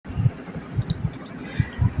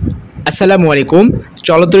আসসালামু আলাইকুম।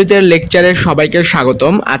 চলতরিতের লেকচারে সবাইকে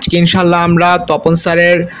স্বাগতম। আজকে ইনশাল্লাহ আমরা তপন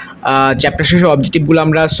স্যারের চ্যাপ্টার শেষে অবজেক্টিভগুলো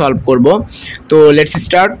আমরা সলভ করব। তো লেটস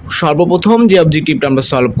স্টার্ট। সর্বপ্রথম যে অবজেক্টিভটা আমরা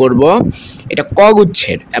সলভ করব এটা ক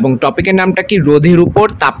গুচ্ছের এবং টপিকের নামটা কি, রোধের উপর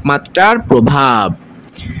তাপমাত্রার প্রভাব।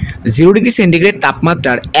 0 ডিগ্রি সেন্টিগ্রেড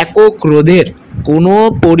তাপমাত্রার একক রোধের কোনো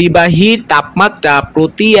পরিবাহীর তাপমাত্রা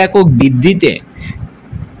প্রতি একক বৃদ্ধিতে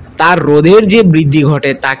তার রোধের যে বৃদ্ধি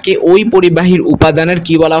ঘটে তাকে ওই পরিবাহীর উপাদানের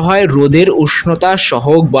কি বলা হয়, রোধের উষ্ণতা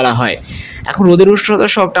সহগ বলা হয়। এখন রোধের উষ্ণতা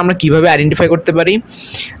সহগটা আমরা কিভাবে আইডেন্টিফাই করতে পারি,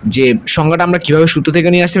 যে সংজ্ঞাটা আমরা কিভাবে সূত্র থেকে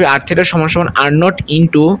নিয়ে আসতে পারি, আর থিটা সমান সমান are not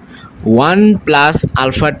into 1 plus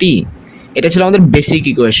alpha টি। এটা ছিল আমাদের বেসিক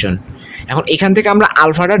ইকুয়েশন। এখন এখান থেকে আমরা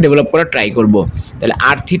আলফাটা ডেভেলপ করা ট্রাই করব। তাহলে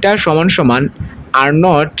আর থিটা সমান সমান are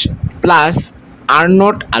not plus are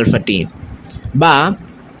not alpha টি, বা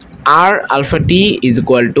আর alpha T is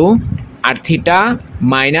equal to R theta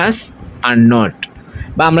minus are not,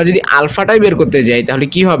 বা আমরা যদি আলফাটাই বের করতে যাই তাহলে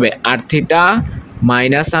কি হবে, আর theta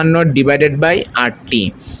minus are not divided by আর টি।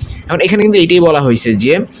 এখন এখানে কিন্তু এটাই বলা হয়েছে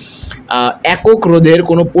যে একক রোধের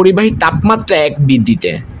কোনো পরিবাহী তাপমাত্রা এক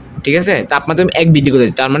বৃদ্ধিতে, ঠিক আছে, তাপমাত্রা এক বৃদ্ধি করতে,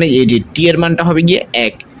 তার মানে এই যে টি এর মানটা হবে গিয়ে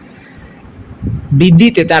এক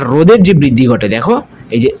বৃদ্ধিতে তার রোধের যে বৃদ্ধি ঘটে। দেখো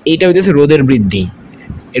এই যে এইটা হইতেছে রোধের বৃদ্ধি,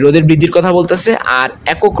 এই রোধের বৃদ্ধির কথা বলতেছে, আর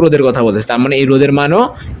একক রোধের কথা বলতেছে, তার মানে এই রোধের মানও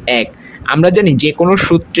এক। আমরা জানি যে কোনো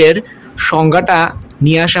সূত্রের সংজ্ঞাটা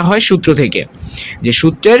নিয়ে আসা হয় সূত্র থেকে, যে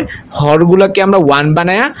সূত্রের হরগুলোকে আমরা 1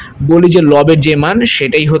 বানায়া বলি যে লবের যে মান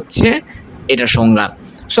সেটাই হচ্ছে এটা সংজ্ঞা।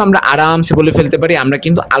 সো আমরা আরামসে বলে ফেলতে পারি আমরা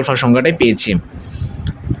কিন্তু আলফা সংজ্ঞাটাই পেয়েছি।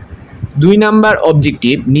 2 নাম্বার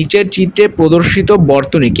অবজেক্টিভ, নিচের চিত্রে প্রদর্শিত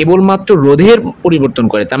বর্তনী কেবলমাত্র রোধের পরিবর্তন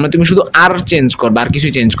করে, তার মানে তুমি শুধু আর চেঞ্জ করবা, আর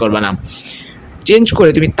কিছুই চেঞ্জ করবা না। চেঞ্জ করে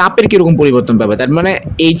তুমি তাপের কিরকম পরিবর্তন পাবে, তার মানে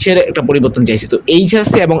এইচ এর একটা পরিবর্তন চাইছি। তো এইচ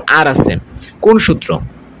আছে এবং আর আছে, কোন সূত্র?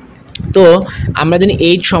 তো আমরা জানি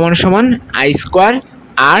এইচ সমান সমান আই স্কোয়ার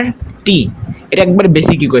আর টি, এটা একবার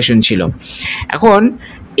বেসিক ইকুয়েশন ছিল। এখন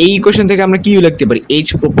এই ইকুয়েশন থেকে আমরা কি লিখতে পারি, H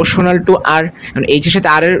proportional to R. H এর সাথে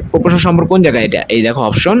আর এর প্রপোর্শনাল সম্পর্ক কোন জায়গায়, এটা এই দেখো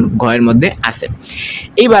অপশন ঘ এর মধ্যে আছে।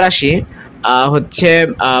 এইবার আসি হচ্ছে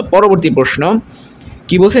পরবর্তী প্রশ্ন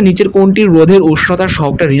কি বলছে, নিচের কোনটি রোধের উষ্ণতার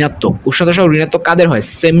সহগটা ঋণাত্মক? উষ্ণতা সহগ ঋণাত্মক কাদের হয়?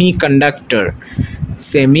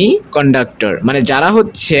 সেমি কন্ডাক্টর মানে যারা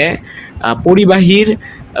হচ্ছে পরিবাহীর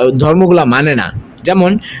ধর্মগুলা মানে না।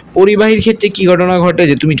 যেমন পরিবাহীর ক্ষেত্রে কি ঘটনা ঘটে,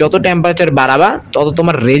 যে তুমি যত টেম্পারেচার বাড়াবা তত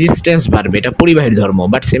তোমার রেজিস্ট্যান্স বাড়বে, এটা পরিবাহীর ধর্ম।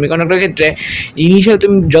 বাট সেমিকন্ডাক্টরের ক্ষেত্রে ইনিশিয়াল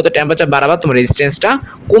তুমি যত টেম্পারেচার বাড়াবা তোমার রেজিস্ট্যান্সটা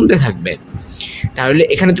কমতে থাকবে। তাহলে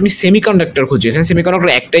এখানে তুমি সেমিকন্ডাক্টর খুঁজো, এখানে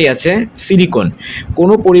সেমিকন্ডাক্টর একটাই আছে, সিলিকন।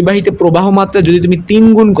 কোনো পরিবাহীতে প্রবাহ মাত্রা যদি তুমি 3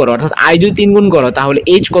 গুণ করো, অর্থাৎ আই যদি 3 গুণ করো, তাহলে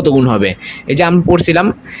এইচ কত গুণ হবে? এই যে আমরা পড়ছিলাম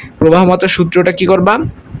প্রবাহ মাত্রার সূত্রটা কি করবা,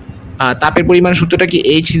 তাপের পরিমাণ সূত্রটা কি,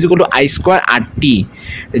 H is equal to I square আর টি।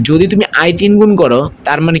 যদি তুমি আই 3 গুণ করো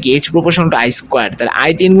তার মানে কি H proportional to I square, তাহলে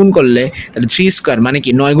আই 3 গুণ করলে তাহলে 3 স্কোয়ার মানে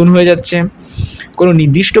কি 9 গুণ হয়ে যাচ্ছে। কোনো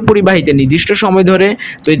নির্দিষ্ট পরিবাহীতে নির্দিষ্ট সময় ধরে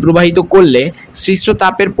তড়িৎ প্রবাহিত করলে সৃষ্ট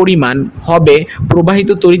তাপের পরিমাণ হবে প্রবাহিত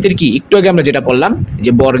তড়িতের কি, একটু আগে আমরা যেটা বললাম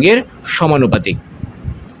যে বর্গের সমানুপাতিক।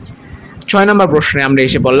 6 নম্বর প্রশ্নে আমরা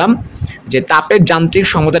এসে বললাম যে তাপের যান্ত্রিক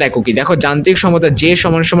সমতার একক কি? দেখো যান্ত্রিক সমতা যে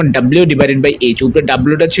সমান সমান ডাব্লিউ ডিভাইডেড বাই এইচ, উপরে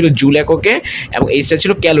ডাব্লিউটা ছিল জুল এককে এবং এইচটা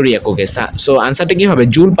ছিল ক্যালোরি এককে। সো আনসারটা কি হবে,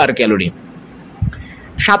 জুল পার ক্যালোরি।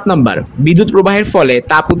 7 নম্বর, বিদ্যুৎ প্রবাহের ফলে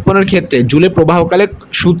তাপ উৎপন্নের ক্ষেত্রে জুলে প্রবাহকালে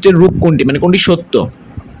সূত্রের রূপ কোনটি, মানে কোনটি সত্য?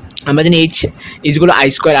 আমরা জানি এইচ ইজগুলো আই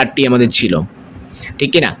স্কোয়ার আর টি আমাদের ছিল, ঠিক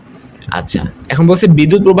কিনা? আচ্ছা, এখন বলছে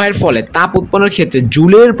বিদ্যুৎ প্রবাহের ফলে তাপ উৎপন্নের ক্ষেত্রে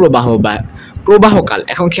জুলের প্রবাহ বা প্রবাহকাল।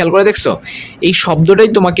 এখন খেয়াল করে দেখছো এই শব্দটাই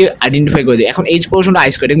তোমাকে আইডেন্টিফাই করে দেয়। এখন H proportional to I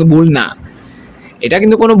square, এটা কিন্তু ভুল না, এটা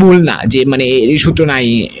কিন্তু কোনো ভুল না যে মানে এই সূত্র নাই,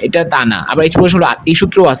 এটা তা না। আবার এইচ প্রপোর্শনাল এই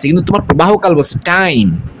সূত্রও আছে, কিন্তু তোমার প্রবাহকাল বলছে টাইম।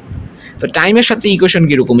 তো টাইমের সাথে ইকুয়েশন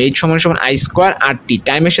কিরকম, এইচ সমান সমান আই স্কোয়ার আর টি,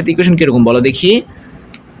 টাইমের সাথে ইকুয়েশন কিরকম বলো দেখি,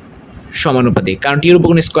 সমানুপাতিক, কারণ টির উপর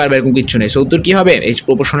কোনো স্কোয়ার বা এরকম কিছু নেই। সো উত্তর কি হবে, এইচ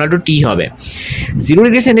প্রপোর্শনাল টু টি হবে। 0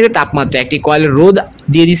 ডিগ্রি সেন্টিগ্রেড তাপমাত্রা একটি কয়েলের রোধ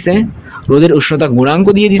দিয়ে দিছে, রোধের উষ্ণতা গুণাঙ্ক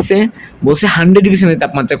দিয়ে দিছে, বলছে 100 ডিগ্রি সেন্টিগ্রেড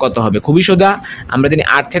তাপমাত্রা কত হবে? খুবই সোজা, আমরা জানি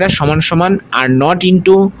আর থিটা সমান সমান are not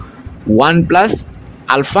into 1 plus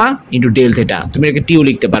alpha into del theta, তুমি এটাকে টিও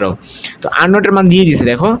লিখতে পারো। তো আর নটের মান দিয়ে দিছে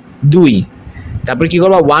দেখো 2, তারপরে কি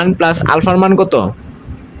করবা 1 প্লাস আলফার মান কত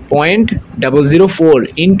 0.004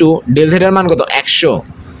 ইন্টু ডেল থিটার মান কত 100।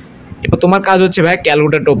 এবার তোমার কাজ হচ্ছে ভাই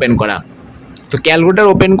ক্যালকুলেটরটা ওপেন করা। তো ক্যালকুলেটর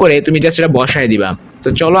ওপেন করে তুমি জাস্ট এটা বসায় দিবা। তো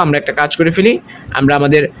চলো আমরা একটা কাজ করে ফেলি, আমরা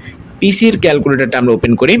আমাদের পিসির ক্যালকুলেটরটা আমরা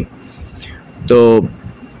ওপেন করি। তো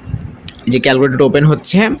যে ক্যালকুলেটরটা ওপেন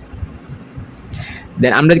হচ্ছে,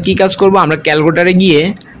 দেন আমরা কি কাজ করব, আমরা ক্যালকুলেটরে গিয়ে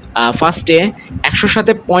ফার্স্টে 100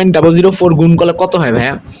 সাথে 0.004 গুণ করলে কত হয়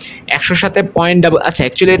ভাইয়া? 100 সাথে আচ্ছা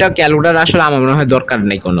অ্যাকচুয়ালি এটা ক্যালকুলেটর আসলে আমার মনে হয় দরকার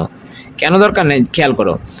নেই কোনো, কেন দরকার নেই খেয়াল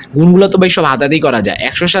করো, গুণগুলো তো ভাই সব হাতাতেই করা যায়।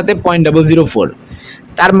 100-র সাথে 0.004,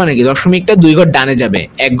 তার মানে কি দশমিকটা 2 ঘর ডানে যাবে,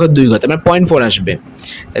 1 ঘর 2 ঘর, তার মানে 0.4 আসবে।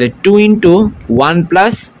 তাহলে 2 × 1 +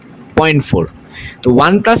 0.4, তো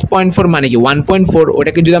 1 + 0.4 মানে কি 1.4,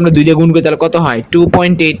 ওটাকে যদি আমরা 2 দিয়ে গুণ করি তাহলে কত হয়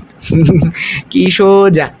 2.8 কি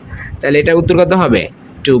সোজা। তাহলে এটার উত্তর কত হবে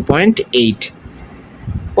 2.8।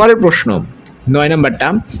 পরের প্রশ্ন 9 নাম্বারটা,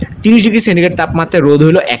 30 ডিগ্রি সেন্টিগ্রেড তাপমাত্রায় রোধ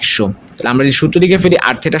হলো 100। তাহলে আমরা যদি সূত্র দিকে ফেলি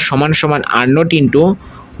r θ = r0 ×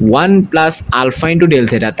 1 + আলফা × ডেল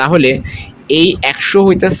θ, তাহলে এই 100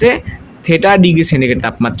 হইতাছে θ ডিগ্রি সেন্টিগ্রেড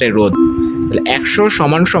তাপমাত্রায় রোধ। তাহলে 100 =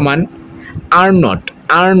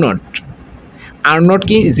 r0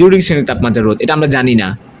 কি 0 ডিগ্রি সেন্টিগ্রেড তাপমাত্রায় রোধ, এটা আমরা জানি না।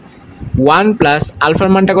 1 + আলফার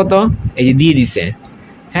মানটা কত, এই যে দিয়ে দিছে,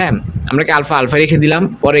 হ্যাঁ আমরা কি আলফা রেখে দিলাম,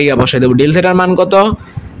 পরে ইয়া বসাই দেবো। ডেল থিটার মান কত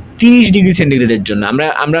 30 ডিগ্রি সেন্টিগ্রেডের জন্য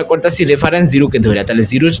আমরা করতেছি রেফারেন্স 0 কে ধরে, তাহলে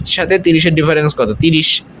 0-র সাথে 30 এর ডিফারেন্স কত 30,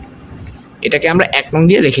 এটাকে আমরা 1 নং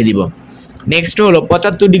দিয়ে রেখে দিব। নেক্সট হলো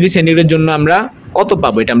 75 ডিগ্রি সেন্টিগ্রেডের জন্য আমরা কত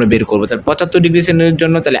পাবো, এটা আমরা বের করবো। তাহলে 75 ডিগ্রি সেন্টিগ্রেডের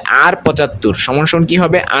জন্য তাহলে r75 সমান কি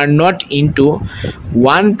হবে r0 ×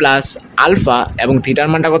 1 + আলফা, এবং থিটার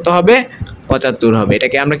মানটা কত হবে 75 হবে।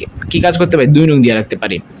 এটাকে আমরা কি কাজ করতে পারি 2 নং দিয়ে রাখতে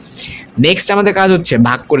পারি। নেক্সট আমাদের কাজ হচ্ছে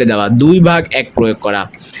ভাগ করে দেওয়া, 2/1 প্রয়োগ করা।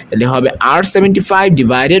 তাহলে হবে r75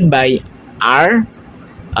 ডিভাইডেড বাই r,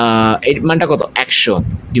 এর মানটা কত 100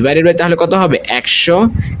 ডিভাইডেড বাই, তাহলে কত হবে 100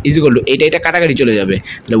 = এটা কাটাকাটি চলে যাবে।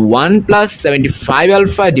 তাহলে 1 + 75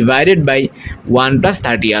 আলফা ডিভাইডেড বাই 1 +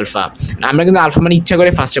 30 আলফা। আমরা কিন্তু আলফা মানে ইচ্ছা করে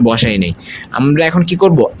ফার্স্টে বসাই নেই, আমরা এখন কি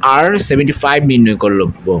করব r75 নির্ণয়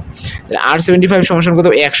করব। তাহলে r75 সমান কত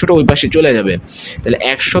 100টা ওই পাশে চলে যাবে। তাহলে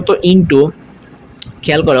 100 তো ইনটু,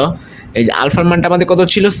 খেয়াল করো এই যে আলফার মানটা আমাদের কত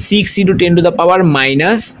ছিল 6 ×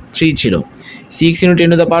 10⁻³ ছিল, 6 ×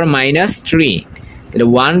 10⁻³ তাহলে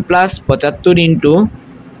 1 + 75 ×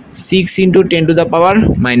 6 ×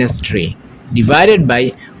 10⁻³ ডিভাইডেড বাই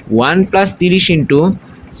 1 + 30 ×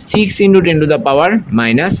 6 × 10⁻³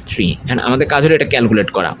 হ্যাঁ, আমাদের কাজ হলো এটা ক্যালকুলেট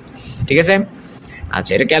করা, ঠিক আছে।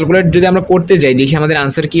 আচ্ছা, এটা ক্যালকুলেট যদি আমরা করতে যাই দেখি আমাদের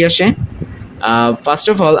আনসার কি আসে। ফার্স্ট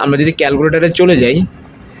অফ অল আমরা যদি ক্যালকুলেটারে চলে যাই,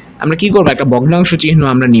 আমরা কি করব একটা ভগ্নাংশ চিহ্ন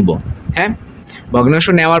আমরা নিব, হ্যাঁ ভগ্নাংশ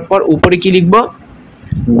নেওয়ার পর উপরে কি লিখব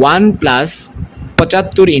 1 +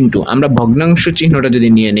 75 আমরা ভগ্নাংশ চিহ্নটা যদি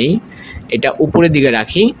নিয়ে নেই, এটা উপরের দিকে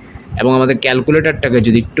রাখি এবং আমাদের ক্যালকুলেটরটাকে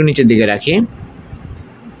যদি একটু নিচের দিকে রাখি,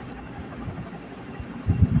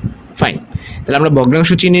 ফাইন। তাহলে আমরা ভগ্নাংশ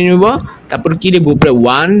চিহ্ন নিব, তারপর কি লিখব উপরে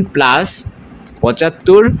 1 +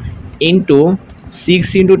 75 × 6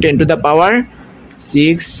 ×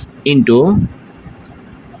 10⁻6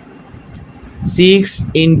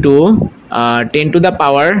 ×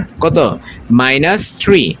 10⁻কত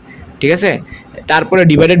 -3, ঠিক আছে। তারপরে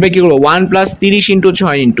ডিভাইডেড বাই কি করব 1 + 30 ×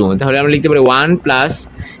 6 তাহলে আমরা লিখতে পারি 1 +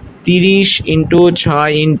 30 ×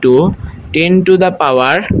 6 ×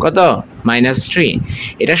 10⁻কত -3।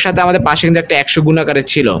 এটার সাথে আমাদের পাশে কিন্তু একটা 100 গুণ আকারে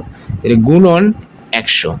ছিল, তাহলে গুণন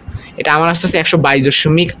 100, এটা আমার আসছে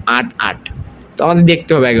 122.88। তো আমাদের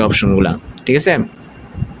দেখতে হবে আগে অপশনগুলো, ঠিক আছে।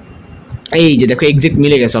 এই যে দেখো এক্সাক্ট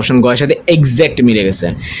মিলে গেছে, অপশন গ এর সাথে এক্সাক্ট মিলে গেছে।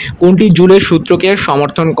 কোনটি জুলের সূত্রকে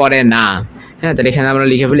সমর্থন করে না, হ্যাঁ তাহলে এখানে আমরা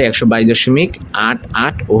লিখে ফেলি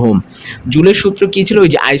 122.88 ওহম। জুলের সূত্র কি ছিল, ওই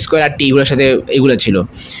যে I² আর T এগুলোর সাথে এগুলো ছিল।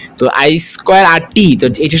 তো I² আর T, তো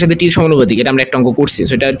এইটার সাথে T সমানুপাতিক, এটা আমরা একটা অঙ্ক করছি,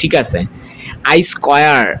 সো এটা ঠিক আছে। I²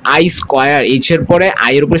 H এর পরে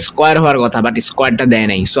I এর উপরে স্কয়ার হওয়ার কথা, বাট স্কয়ারটা দেয়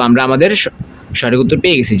নাই, সো আমরা আমাদের সঠিক উত্তর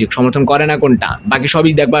পেয়ে গেছি যে সমর্থন করে না কোনটা, বাকি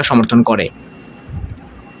সবই দেখবা সমর্থন করে।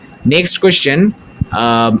 নেক্সট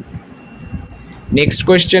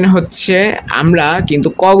কোয়েশ্চেন হচ্ছে, আমরা কিন্তু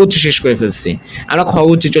ক গুচ্ছ শেষ করে ফেলছি, আমরা খ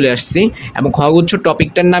গুচ্ছে চলে আসছি, এবং খ গুচ্ছ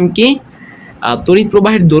টপিকটার নাম কি তড়িৎ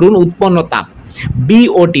প্রবাহের দরুন উৎপন্ন তাপ,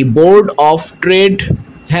 BOT বোর্ড অফ ট্রেড,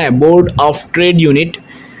 হ্যাঁ বোর্ড অফ ট্রেড ইউনিট।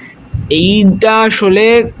 এইটা আসলে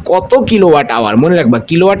কত কিলোওয়াট আওয়ার, মনে রাখবা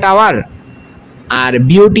কিলোওয়াট আওয়ার আর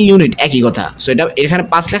BOT ইউনিট একই কথা, সো এটা এখানে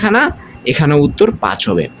 5 লেখা না, এখানে উত্তর 5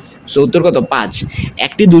 হবে। সো উত্তর কত 5।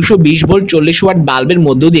 একটি 220 ভোল্ট 40 ওয়াট বাল্বের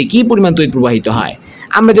মধ্য দিয়ে কি পরিমাণ তড়িৎ প্রবাহিত হয়,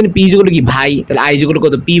 আমরা জানি পি যেগুলো কি ভাই, তাহলে আই যেগুলো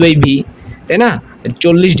কত P/V, তাই না।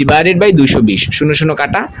 40 ডিভাইডেড বাই 220, 0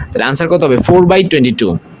 কাটা, তাহলে আনসার কত হবে 4/22।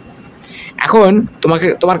 এখন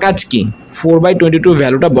তোমার কাজ কি 4/22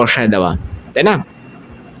 ভ্যালুটা বসায় দেওয়া, তাই না।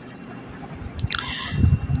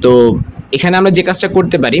 তো এখানে আমরা যে কাজটা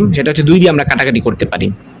করতে পারি সেটা হচ্ছে 2 দিয়ে আমরা কাটাকাটি করতে পারি,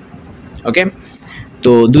 ওকে।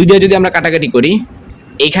 তো 2 দিয়ে যদি আমরা কাটাকাটি করি,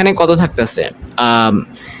 এইখানে কত থাকতেছে,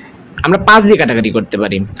 আমরা 5 দিয়ে কাটাকাটি করতে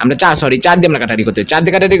পারি, আমরা 4 দিয়ে আমরা কাটাকাটি করতে পারি। 4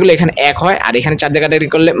 দিয়ে কাটাকাটি করলে এখানে 1 হয়, আর এখানে 4 দিয়ে কাটাকাটি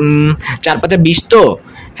করলে 4 × 5 = 20, তো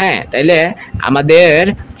হ্যাঁ তাইলে আমাদের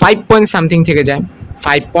 5 পয়েন্ট সামথিং থেকে যায়,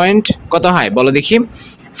 5 পয়েন্ট কত হয় বলো দেখি,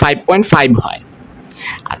 5.5 হয়।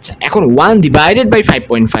 আচ্ছা, এখন 1 ডিভাইডেড বাই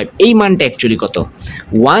 5.5 এই মানটা অ্যাকচুয়ালি কত?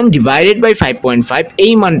 1 ডিভাইডেড বাই 5.5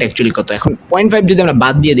 এই মানটা অ্যাকচুয়ালি কত? এখন 0.5 যদি আমরা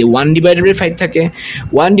বাদ দিয়ে দিই, 1 ডিভাইডেড বাই 5 থাকে,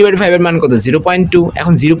 1 ডিভাইডেড 5 এর মান কত? 0.2।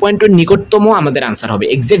 এখন 0.2 এর নিকটতম আমাদের আনসার হবে,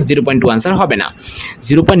 এক্সাক্ট 0.2 আনসার হবে না,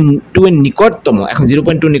 0.2 এর নিকটতম। এখন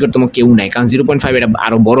 0.2 এর নিকটতম কেউ নাই, কারণ 0.5 এটা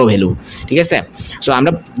আরো বড় ভ্যালু, ঠিক আছে? সো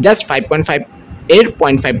আমরা জাস্ট 5.5 এর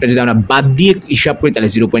 0.5টা যদি আমরা বাদ দিয়ে হিসাব করি তাহলে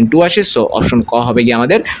 0.2 আসে। সো অপশন ক হবে কি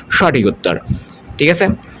আমাদের সঠিক উত্তর, ঠিক আছে?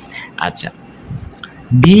 আচ্ছা,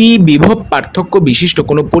 ভি বিভব পার্থক্য বিশিষ্ট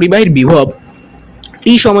কোনো পরিবাহীর বিভব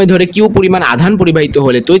টি সময় ধরে কিউ পরিমাণ আধান পরিবাহিত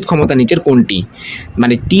হলে তড়িৎ ক্ষমতা নিচের কোনটি?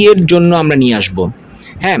 মানে টি এর জন্য আমরা নিয়ে আসব।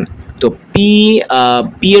 হ্যাঁ, তো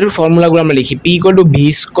পি এর ফর্মুলাগুলো আমরা লিখি, P equal to V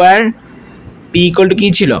square. P equal to কি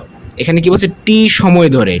ছিল এখানে, কি বলছে? টি সময়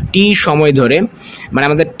ধরে, টি সময় ধরে, মানে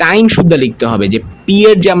আমাদের টাইম শুদ্ধ লিখতে হবে যে পি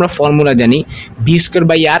এর যে আমরা ফর্মুলা জানি ভি স্কোয়ার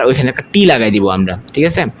বাই আর, ওইখানে একটা টি লাগাই দিব আমরা, ঠিক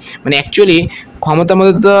আছে? মানে অ্যাকচুয়ালি ক্ষমতার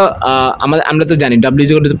মধ্যে তো আমরা তো জানি ডাব্লিউ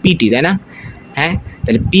ইকুয়াল টু পিটি, তাই না? হ্যাঁ,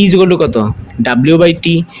 তাহলে পি ইকুয়াল টু কত? W by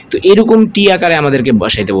T. তো এরকম টি আকারে আমাদেরকে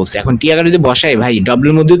বসাইতে বলছে। এখন টি আকারে যদি বসাই ভাই,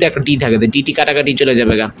 ডাব্লিউর মধ্যেও তো একটা টি থাকে, তো টি কাটাকাটি চলে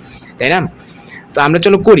যাবে গা, তাই না? তো আমরা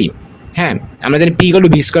চলো করি। হ্যাঁ, আমরা জানি P equal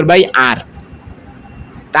to V square by আর।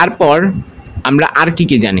 তারপর আমরা আর কি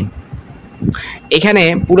কি জানি, এখানে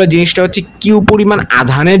পুরো জিনিসটা হচ্ছে কিউ পরিমাণ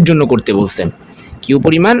আধানের জন্য করতে বলছে, কিউ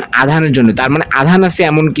পরিমাণ আধানের জন্য। তার মানে আধান আছে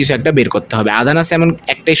এমন কিছু একটা বের করতে হবে, আধান আছে এমন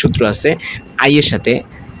একটাই সূত্র আছে আই এর সাথে,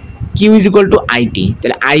 Q is equal to I T.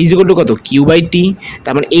 তাহলে আই ইজ ইকুয়াল টু কত? Q by T.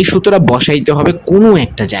 তার মানে এই সূত্রটা বসাইতে হবে কোনো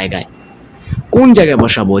একটা জায়গায়। কোন জায়গায়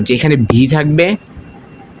বসাবো? যেখানে ভি থাকবে,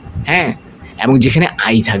 হ্যাঁ, এবং যেখানে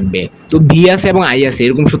আই থাকবে। তো ভি আছে এবং আই আছে,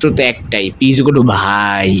 এরকম সূত্র তো একটাই, পি ইজ ইকুয়াল টু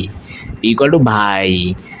ভাই, পি ইকুয়াল টু ভাই।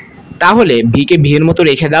 তাহলে ভি কে ভি এর মতো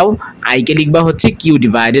রেখে দাও, আই কে লিখবা হচ্ছে কিউ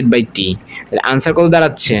ডিভাইডেড বাই টি। তাহলে আনসার কত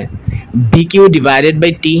দাঁড়াচ্ছে? V Q divided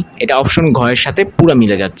by T. এটা অপশন ঘ এর সাথে পুরো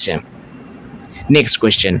মিলে যাচ্ছে। নেক্সট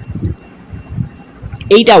কোয়েশ্চেন,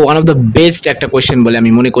 এইটা ওয়ান অফ দ্য বেস্ট একটা কোয়েশ্চেন বলে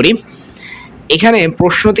আমি মনে করি। এখানে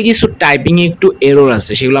প্রশ্নতে কিছু টাইপিংয়ে একটু এরর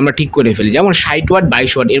আছে, সেগুলো আমরা ঠিক করে ফেলি। যেমন 60 ওয়াট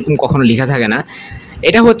 22 ওয়াট এরকম কখনো লেখা থাকে না,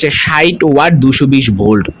 এটা হচ্ছে 60 ওয়াট 220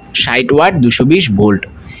 ভোল্ট, 60 ওয়াট 220 ভোল্ট।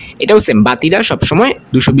 এটাও সেম, বাতিরা সবসময়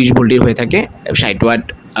 220 ভোল্টের হয়ে থাকে, 60 ওয়াট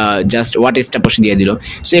জাস্ট ওয়াট স্টাপস দিয়ে দিল।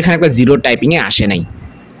 সো এখানে একটা জিরো টাইপিংয়ে আসে নাই।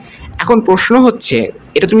 এখন প্রশ্ন হচ্ছে,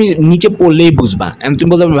 এটা তুমি নিচে পড়লেই বুঝবা। তুমি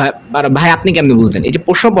বলতে ভাই আপনি কেমনে বুঝলেন? এই যে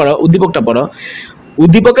প্রশ্ন পড়ো, উদ্দীপকটা পড়ো,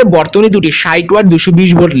 উদ্দীপকের বর্তনী দুটি 60 ওয়াট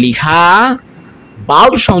 220 ভোল্ট লিখা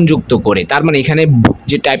বাল্ব সংযুক্ত করে। তার মানে এখানে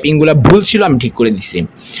যে টাইপিংগুলো ভুল ছিল আমি ঠিক করে দিছি।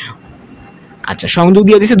 আচ্ছা, সংযোগ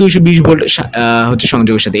দিয়ে দিছে 220 ভোল্ট হচ্ছে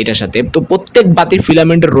সংযোগের সাথে, এটার সাথে। তো প্রত্যেক বাতির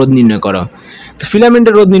ফিলামেন্টের রোধ নির্ণয় করো। তো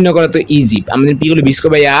ফিলামেন্টের রোধ নির্ণয় করা তো ইজি, আমাদের পি গুলো ভি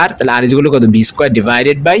স্কোয়ার বাই আর, তাহলে আর ইজগুলো কত? V square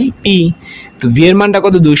divided by P. তো ভি এর মানটা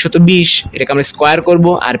কত? 220, এটাকে আমরা স্কোয়ার করব।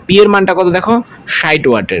 আর পি এর মানটা কত দেখো? 60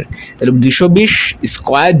 ওয়াটের, তাহলে 220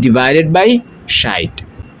 স্কোয়ার ডিভাইডেড বাই 60,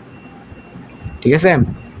 ঠিক আছে?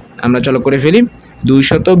 আমরা চলো করে ফেলি,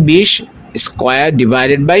 220 স্কোয়ার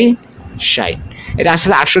ডিভাইডেড বাই 60, এটা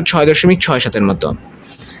আসলে 806.67 মতো।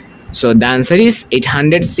 So the answer is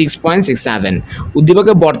 806.67।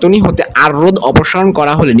 উদ্দীপকের বর্তনী হতে আর রোধ অপসারণ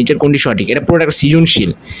করা হলে নিচের কোনটি সঠিক? এটা পুরোটা একটা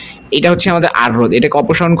সৃজনশীল। এটা হচ্ছে আমাদের আর রোধ, এটাকে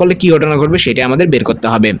অপসারণ করলে কি ঘটনা ঘটবে সেটা আমাদের বের করতে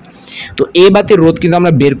হবে। তো এ বাতির রোধ কিন্তু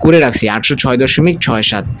আমরা বের করে রাখছি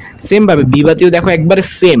 806.67। সেম ভাবে বি বাতিও দেখো একবার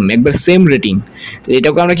সেম রেটিং। তো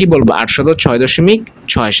এটাকে আমরা কি বলবো?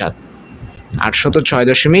 806.67,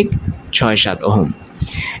 806.67 ওহম।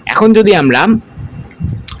 এখন যদি আমরা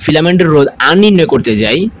ফিলামেন্টের রোধ আর নির্ণয় করতে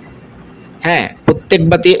যাই, হ্যাঁ, প্রত্যেক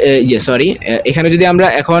বাতি এখানে যদি আমরা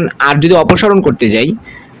এখন আর যদি অপসারণ করতে যাই,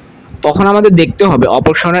 তখন আমাদের দেখতে হবে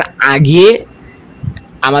অপসারণের আগে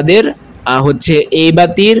আমাদের হচ্ছে এ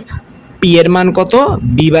বাতির পি এর মান কত,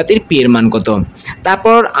 বি বাতির পি এর মান কত।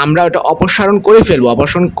 তারপর আমরা ওটা অপসারণ করে ফেলবো।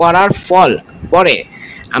 অপসারণ করার পরে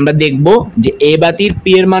আমরা দেখব যে এ বাতির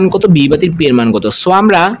পি এর মান কত, বি বাতির পি এর মান কত। সো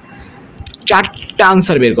আমরা 4টা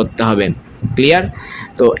আনসার বের করতে হবে। ক্লিয়ার?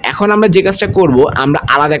 তো এখন আমরা যে কাজটা করব, আমরা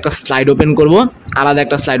আলাদা একটা স্লাইড ওপেন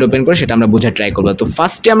করে সেটা আমরা বোঝার ট্রাই করবো। তো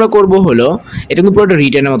ফার্স্টে আমরা করব হলো, এটা কিন্তু পুরোটা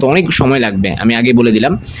রিটেনের মতো, অনেক সময় লাগবে, আমি আগে বলে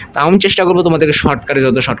দিলাম। তো আমি চেষ্টা করবো তোমাদেরকে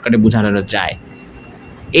যত শর্টকাটে বোঝানো যায়।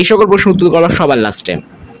 এই সকল প্রশ্ন উত্তর করবা সবার লাস্টে,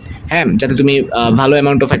 হ্যাঁ, যাতে তুমি ভালো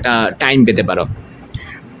অ্যামাউন্ট অফ একটা টাইম পেতে পারো।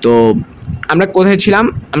 তো আমরা কোথায় ছিলাম?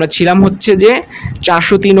 আমরা ছিলাম হচ্ছে যে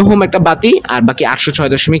 403 ওহম একটা বাতি আর বাকি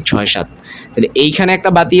 806.67। তাহলে এইখানে একটা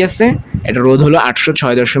বাতি আছে, এটা রোধ হলো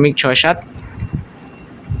 806.67।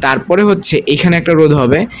 তারপরে হচ্ছে এইখানে একটা রোধ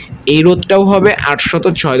হবে, এই রোধটাও হবে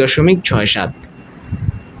 806.67।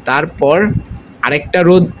 তারপর আরেকটা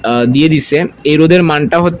রোধ দিয়ে দিছে, এই রোধের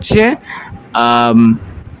মানটা হচ্ছে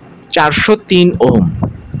 403 ওহম।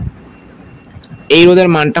 এই রোধের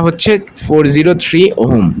মানটা হচ্ছে 403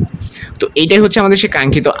 ওহম। তো এইটাই হচ্ছে আমাদের সে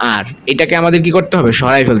কাঙ্ক্ষিত আর, এটাকে আমাদের কি করতে হবে,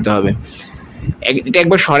 সরাই ফেলতে হবে। এটা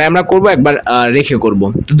একবার সরাই আমরা করব, একবার রেখে করব।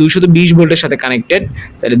 তো 220 ভোল্টের সাথে কানেক্টেড,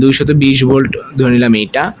 তাহলে 220 ভোল্ট ধরে নিলাম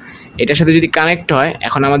এটার সাথে যদি কানেক্ট হয়,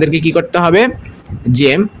 এখন আমাদেরকে কি করতে হবে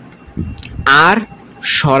যে আর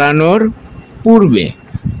সরানোর পূর্বে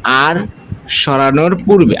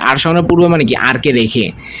মানে কি আর কে রেখে,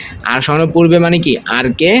 আর সরানোর পূর্বে মানে কি আর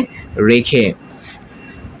কে রেখে,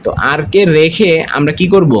 তো আর কে রেখে আমরা কি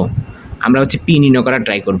করব, আমরা হচ্ছে পি নির্ণয় করার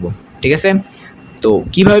ট্রাই করব। ঠিক আছে, তো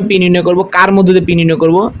কিভাবে পি নির্ণয় করব, কার মধ্যে দিয়ে পি নির্ণয়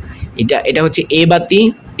করব, এটা হচ্ছে এ বাতি,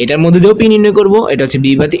 এটার মধ্যে দিয়েও পি নির্ণয় করব, এটা হচ্ছে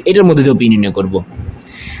বি বাতি, এটার মধ্যে দিয়েও পি নির্ণয় করব।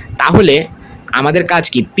 তাহলে আমাদের কাজ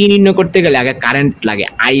কি, পি নির্ণয় করতে গেলে আগে কারেন্ট লাগে,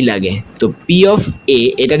 আই লাগে। তো পি অফ এ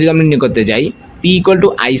এটা যদি আমরা নির্ণয় করতে যাই, P equal to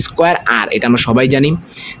I square আর, এটা আমরা সবাই জানি।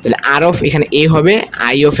 তাহলে আর অফ এখানে এ হবে,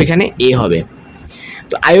 আই অফ এখানে এ হবে।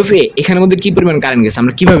 তো আই অফ এ এখানের মধ্যে কি পরিমাণ কারেন্ট গেছে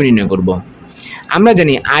আমরা কিভাবে নির্ণয় করব, আমরা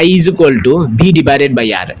জানি I is equal to b divided by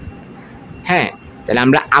আর। হ্যাঁ, তাহলে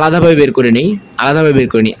আমরা আলাদাভাবে বের করে নিই,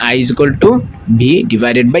 I is equal to b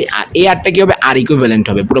divided by আর। এই আরটা কি হবে, আর ইকুইভ্যালেন্ট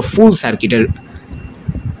হবে, পুরো ফুল সার্কিটের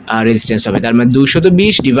রেজিস্ট্যান্স হবে। তার মানে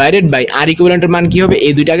 220 ডিভাইডেড বাই আর ইকুইভ্যালেন্টের মান কি হবে,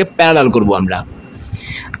 এই দুইটাকে প্যারালাল করব আমরা।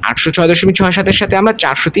 806.67 এর সাথে আমরা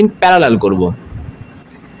 403 প্যারালাল করব।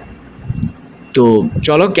 তো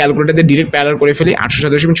চলো ক্যালকুলেটরে ডিরেক্ট প্যারালাল করে ফেলি।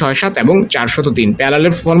 806.67 এবং 403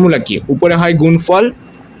 প্যারালালের ফর্মুলা কি, উপরে হয় গুণফল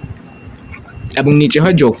এবং নিচে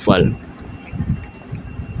হয় যোগফল,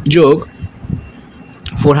 যোগ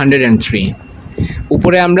 403।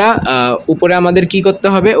 উপরে আমাদের কি করতে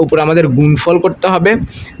হবে, উপরে আমাদের গুণফল করতে হবে,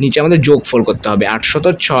 নিচে আমাদের যোগফল করতে হবে।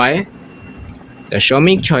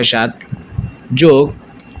 806.67 যোগ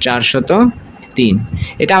 403,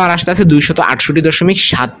 এটা আমার আসতে আছে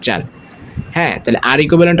 268.74। হ্যাঁ, তাহলে আর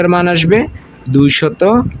ইকুইভ্যালেন্টের মান আসবে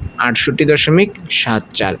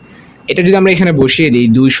 268.74। এটা যদি আমরা এখানে বসিয়ে দিই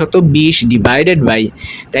 220 ডিভাইডেড বাই,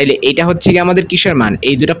 তাইলে এটা হচ্ছে কি আমাদের কিসের মান,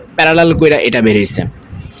 এই দুটো প্যারালাল কইরা এটা বের হইছে।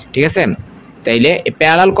 ঠিক আছে, তাইলে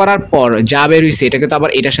প্যারালাল করার পর যা বের হইছে এটাকে তো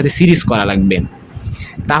আবার এটার সাথে সিরিজ করা লাগবে।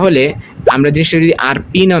 তাহলে আমরা জিনিসটা যদি আর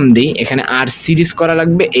পি নাম দিই, এখানে আর সিরিজ করা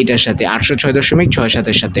লাগবে এইটার সাথে,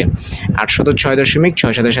 806.67 সাথে,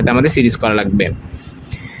 806.67 সাথে আমাদের সিরিজ করা লাগবে।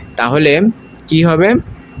 তাহলে কি হবে,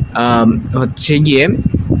 হচ্ছে গিয়ে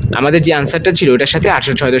আমাদের যে আনসারটা ছিল ওটার সাথে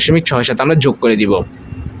 806.67 আমরা যোগ করে দিব,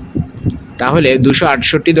 তাহলে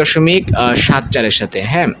 268.74 সাথে।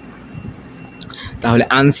 হ্যাঁ, তাহলে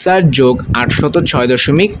আনসার যোগ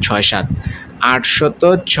 806.67,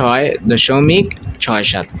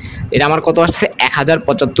 806.67, এটা আমার কত আসছে,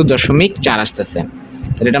 1075.4 আসতেছে।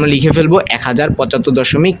 তাহলে এটা আমরা লিখে ফেলবো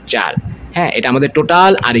 1075.4। হ্যাঁ, এটা আমাদের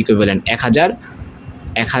টোটাল আর ইকুইভ্যালেন্ট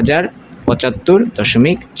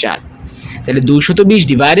 1075.4। তাহলে 220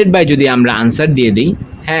 ডিভাইডেড বাই যদি আমরা আনসার দিয়ে দিই,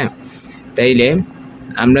 হ্যাঁ, তাইলে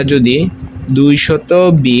আমরা যদি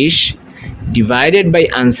 220 ডিভাইডেড বাই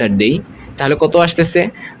আনসার দিই, তাহলে কত আসতেছে,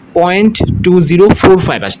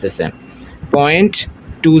 0.2045 আসতেছে,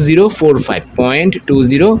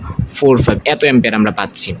 0.2045 এত অ্যাম্পিয়ার আমরা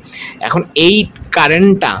পাচ্ছি। এখন এই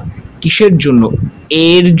কারেন্টটা কিসের জন্য,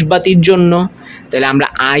 এর বাতির জন্য, তাহলে আমরা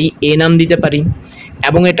আই এ নাম দিতে পারি।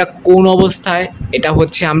 এবং এটা কোন অবস্থায়, এটা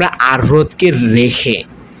হচ্ছে আমরা আর রোধকে রেখে,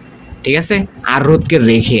 ঠিক আছে, আর রোধকে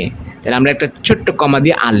রেখে, তাহলে আমরা একটা ছোট্ট কমা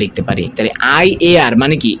দিয়ে আর লিখতে পারি। তাহলে আই এ আর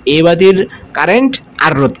মানে কি, এ বাতির কারেন্ট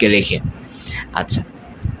আর রোধকে রেখে। আচ্ছা,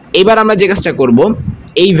 এবার আমরা যে কাজটা করব,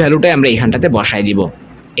 এই ভ্যালুটাই আমরা এখানটাতে বসাই দিব,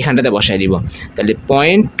 তাহলে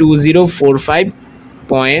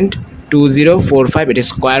 0.2045 এটা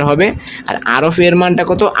স্কোয়ার হবে, আর আর অফ এর মানটা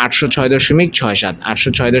কত,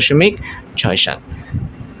 806.67।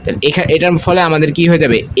 তাহলে এটার ফলে আমাদের কি হয়ে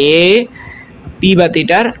যাবে, এ পি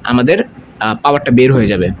বাতিটার আমাদের পাওয়ারটা বের হয়ে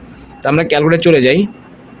যাবে। তো আমরা ক্যালকুলেটর চলে যাই,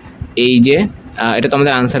 এই যে এটা তো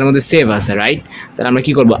আমাদের আনসারের মধ্যে সেভ আছে, রাইট। তাহলে আমরা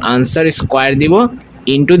কি করব, আনসার স্কোয়ার দিব,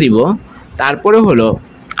 ইনটু দিব, তারপরে হলো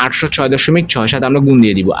 806.67 আমরা গুণ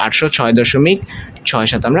দিয়ে দিব,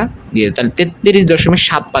 806.67 আমরা দিয়ে দিই, তাহলে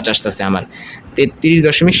 33.75 আসতেছে আমার,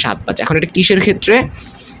 33.75। এখন এটা কিসের ক্ষেত্রে,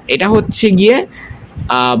 এটা হচ্ছে গিয়ে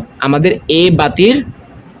আমাদের এ বাতির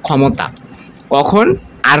ক্ষমতা, কখন,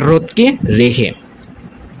 আর রোধকে রেখে।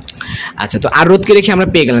 আচ্ছা, তো আর রোধকে রেখে আমরা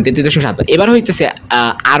পেয়ে গেলাম 33.75। এবার হইতেছে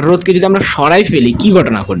আর রোধকে যদি আমরা সরাই ফেলি কি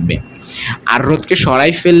ঘটনা ঘটবে, আর রোধকে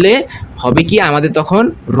সরাই ফেললে হবে কি, আমাদের তখন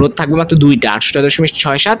রোধ থাকবে মাত্র দুইটা,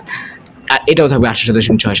 806.67 আর এটাও থাকবে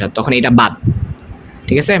 806.67, তখন এটা বাদ।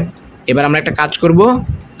 ঠিক আছে, এবার আমরা একটা কাজ করব,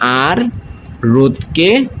 আর রোধকে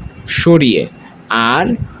সরিয়ে,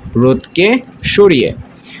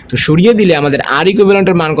 তো সরিয়ে দিলে আমাদের আর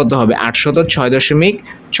ইকুইভ্যালেন্টের মান কত হবে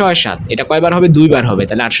 806.67। এটা কয়বার হবে 2 বার হবে,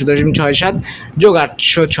 তাহলে 806.67 যোগ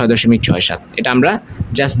 806.67, এটা আমরা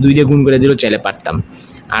জাস্ট 2 দিয়ে গুণ করে দিলেও চাইলে পারতাম।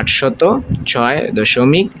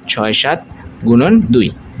 806.67 গুণন 2,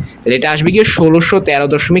 তাহলে এটা আসবে গিয়ে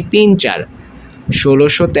 1613.34,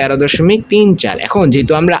 1613.34। এখন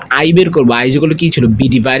যেহেতু আমরা আই বের করবো, আই যেগুলো কি ছিল B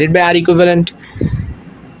divided by R equivalent,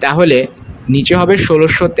 তাহলে নিচে হবে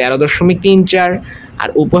 1613.34 আর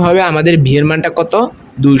উপর হবে আমাদের ভি এর মানটা কত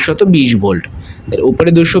 220 ভোল্ট, তাহলে উপরে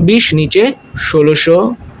 220 নিচে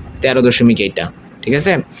 1613.8, ঠিক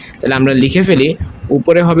আছে। তাহলে আমরা লিখে ফেলি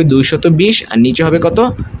উপরে হবে 220 আর নিচে হবে কত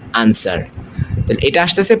আনসার, তাহলে এটা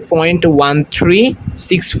আসতেছে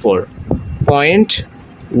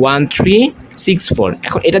 0.1364।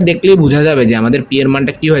 এখন এটা দেখলেই বোঝা যাবে যে আমাদের পি এর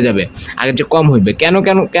মানটা কি হয়ে যাবে আগের চেয়ে কম হইবে।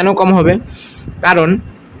 কেন কম হবে? কারণ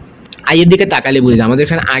আই এর দিকে তাকালে বুঝে যায় আমাদের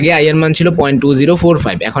এখানে আগে আই এর মান ছিল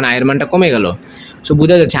 0.2045, এখন আই এর মানটা কমে গেল। সো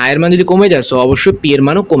বোঝা যাচ্ছে আই এর মান যদি কমে যায় সো অবশ্যই পি এর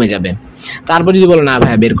মানও কমে যাবে। তারপর যদি বলো না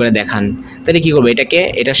ভাই বের করে দেখান, তাহলে কি করবো,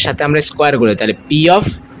 এটার সাথে আমরা স্কোয়ার করে, তাহলে পি অফ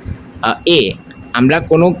এ আমরা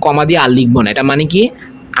কোনো কমা দিয়ে আর লিখবো না, এটা মানে কি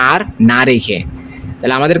আর না রেখে,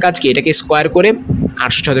 তাহলে আমাদের কাজ কি এটাকে স্কোয়ার করে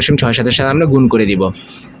 806.67 সাথে আমরা গুণ করে দিব।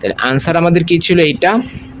 তাহলে আনসার আমাদের কি ছিল এইটা,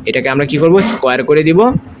 এটাকে আমরা কি করব স্কোয়ার করে দিব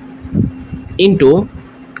ইন্টু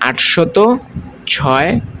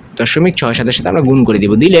 806.67 সাথে আমরা গুণ করে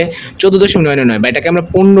দিব, দিলে 14.999 বা এটাকে আমরা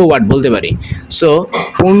 15 ওয়াট বলতে পারি। সো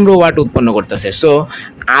 15 ওয়াট উৎপন্ন করতেছে। সো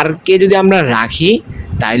আর কে যদি আমরা রাখি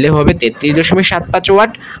তাহলে হবে 33.75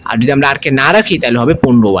 ওয়াট, আর যদি আমরা আর কে না রাখি তাহলে হবে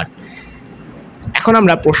 15 ওয়াট। এখন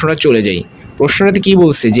আমরা প্রশ্নটা চলে যাই। প্রশ্নটাতে কি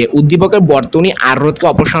বলছে যে উদ্দীপকের বর্তনী আর রোধকে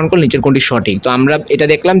অপসারণ করলে নিচের কোনটি সঠিক। তো আমরা এটা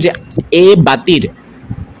দেখলাম যে এ বাতির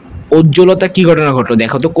উজ্জ্বলতা কি ঘটনা ঘটলো,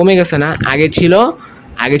 দেখো তো কমে গেছে না, আগে ছিল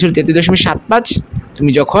 33.75,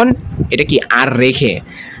 তুমি যখন এটা কি আর রেখে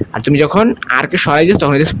আর তুমি যখন আর কে সরাই দিচ্ছ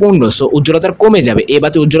তখন এটা 15, সো উজ্জ্বলতা কমে যাবে, এ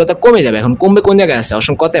বাতির উজ্জ্বলতা কমে যাবে। এখন কমবে কোন জায়গায় আছে,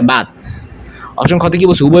 অপশন কতে বাদ, অপশন কতে কি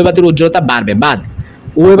বলছে উভয় বাতির উজ্জ্বলতা বাড়বে, বাদ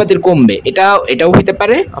উভয় বাতির কমবে, এটাও হইতে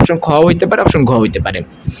পারে, অপশন খ হইতে পারে, অপশন ঘ হইতে পারে।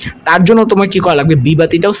 তার জন্য তোমার কি করা লাগবে, বি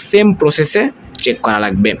বাতিটাও সেম প্রসেসে চেক করা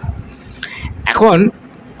লাগবে। এখন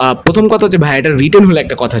প্রথম কথা হচ্ছে ভাই এটা রিটেন হলে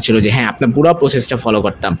একটা কথা ছিল যে হ্যাঁ আপনার পুরো প্রসেসটা ফলো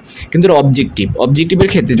করতাম, কিন্তু অবজেক্টিভের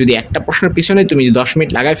ক্ষেত্রে যদি একটা প্রশ্নের পিছনে তুমি 10 মিনিট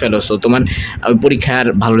লাগাই ফেলোছো তোমার পরীক্ষায় আর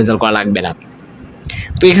ভালো রেজাল্ট করা লাগবে না।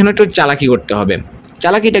 তো এখানে একটু চালাকি করতে হবে।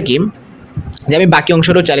 চালাকিটা কি, যে আমি বাকি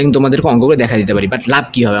অংশটাও চালিয়ে তোমাদেরকে অঙ্ক করে দেখা দিতে পারি, বাট লাভ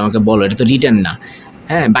কী হবে আমাকে বলো, এটা তো রিটেন না।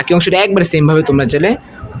 হ্যাঁ, বাকি অংশটা একবারে সেমভাবে তোমরা চাইলে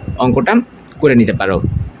অঙ্কটা করে নিতে পারো।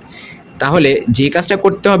 তাহলে যে কাজটা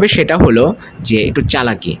করতে হবে সেটা হলো যে একটু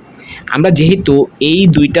চালাকি। আমরা যেহেতু এই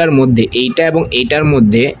দুইটার মধ্যে এইটা এবং এইটার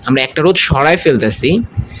মধ্যে আমরা একটা রোধ সরাই ফেলতেছি,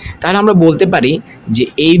 তাহলে আমরা বলতে পারি যে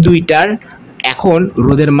এই দুইটার এখন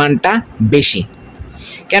রোধের মানটা বেশি।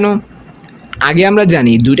 কেন? আগে আমরা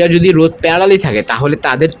জানি দুইটা যদি রোধ প্যারালালি থাকে তাহলে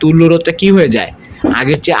তাদের তুল্য রোধটা কি হয়ে যায়,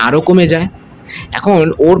 আগের চেয়ে আরও কমে যায়। এখন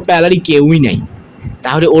ওর প্যারালালি কেউই নাই,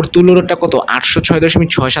 তাহলে ওর তুল্য রোধটা কত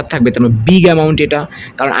 806.67 থাকবে, তার মানে বিগ অ্যামাউন্ট এটা।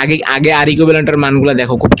 কারণ আগে আর ইকুইভ্যালেন্টের মানগুলো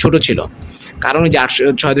দেখো খুব ছোট ছিল, কারণ ওই যে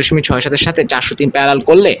 806.67 সাথে 403 প্যারালাল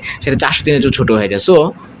করলে সেটা 403 এর চেয়ে ছোট হয়ে যায়। সো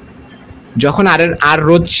যখন আর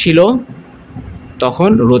রোধ ছিল তখন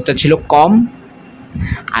রোধটা ছিল কম,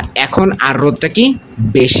 আর এখন আর রোধটা কি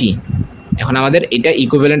বেশি। এখন আমাদের এটা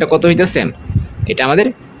ইকুইভ্যালেন্টটা কত হইতেছে, এটা আমাদের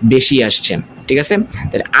বেশি আসছে, ঠিক আছে।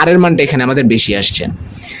 তাহলে আর এর মানটা এখানে আমাদের বেশি আসছে।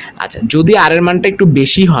 আচ্ছা, যদি আর এর মানটা একটু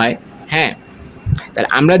বেশি হয়, হ্যাঁ, তাহলে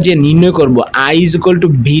আমরা যে নির্ণয় করব I is equal to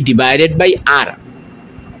b divided by আর,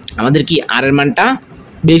 আমাদের কি আর এর মানটা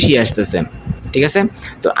বেশি আসতেছে, ঠিক আছে।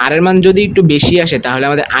 তো আর এর মান যদি একটু বেশি আসে তাহলে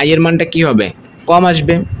আমাদের আই এর মানটা কি হবে, কম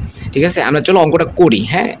আসবে, ঠিক আছে। আমরা চলো অঙ্কটা করি,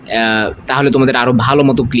 হ্যাঁ, তাহলে তোমাদের আরও ভালো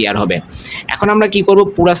মতো ক্লিয়ার হবে। এখন আমরা কি করব,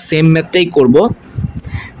 পুরো সেম ম্যাথটাই করব,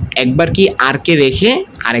 একবার কি আর কে রেখে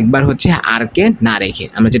আর একবার হচ্ছে আর কে না রেখে।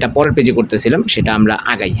 আমরা যেটা পরের পেজে করতেছিলাম সেটা আমরা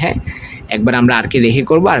আগাই, হ্যাঁ, একবার আমরা আর কে রেখে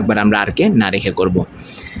করব আর একবার আমরা আর কে না রেখে করব।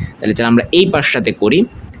 তাহলে চলো আমরা এই পাশটাতে করি।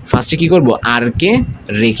 ফার্স্টে কি করব, আর কে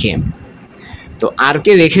রেখে। তো আর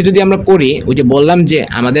কে রেখে যদি আমরা করি, ওই যে বললাম যে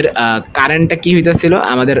আমাদের কারেন্টটা কি হইতেছিল,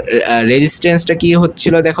 আমাদের রেজিস্ট্যান্সটা কি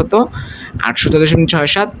হচ্ছিল দেখো তো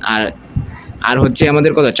 806.67 আর হচ্ছে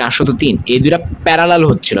আমাদের কত 403, এই দুইটা প্যারালাল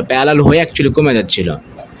হচ্ছিল, প্যারালাল হয়ে অ্যাকচুয়ালি কমে যাচ্ছিল।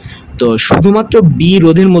 তো শুধুমাত্র বি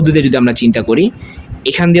রোধের মধ্যে দিয়ে যদি আমরা চিন্তা করি,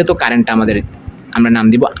 এখান দিয়ে তো কারেন্টটা আমাদের আমরা নাম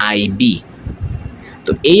দিব আইবি।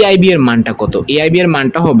 তো এই আইবি এর মানটা কত, এই আইবি এর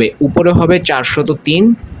মানটা হবে উপরে হবে 403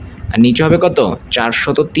 আর নিচে হবে কত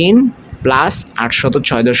 403 প্লাস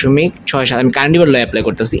 806.67, আমি কারেন্ট ডিভাইডার ল অ্যাপ্লাই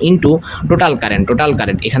করতেছি, ইন্টু টোটাল কারেন্ট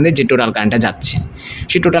এখান থেকে যে টোটাল কারেন্টটা যাচ্ছে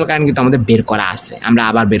সেই টোটাল কারেন্ট কিন্তু আমাদের বের করা আছে, আমরা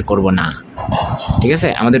আবার বের করব না, ঠিক আছে।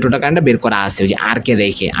 আমাদের টোটাল কারেন্টটা বের করা আছে ওই যে আরকে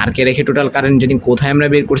রেখে টোটাল কারেন্ট যদি কোথায় আমরা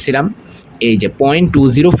বের করছিলাম, এই যে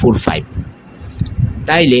 0.2045,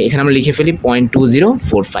 তাইলে এখানে আমরা লিখে ফেলি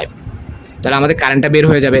 0.2045, তাহলে আমাদের কারেন্টটা বের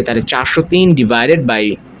হয়ে যাবে। তাহলে 403 ডিভাইডেড বাই,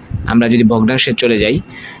 আমরা যদি ভগ্নাংশে চলে যাই,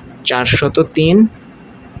 403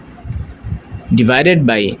 ডিভাইডেড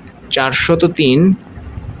বাই 403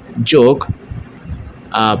 যোগ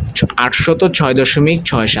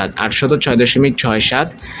 806.67,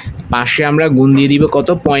 পাশে আমরা গুণ দিয়ে দিব কত,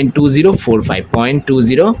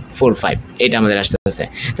 0.2045, এটা আমাদের আসতেছে।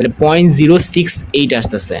 তাহলে 0.068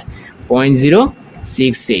 আসতেছে,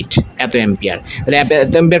 0.068 এত অ্যাম্পিয়ার। তাহলে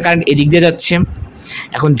এত অ্যাম্পিয়ার কারেন্ট এদিক দিয়ে যাচ্ছে।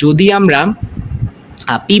 এখন যদি আমরা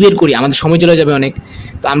পি বের করি, আমাদের সময় চলে যাবে অনেক,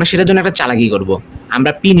 তো আমরা সেটার জন্য একটা চালাকি করব,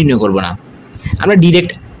 আমরা পি নির্ণয় করব না, আমরা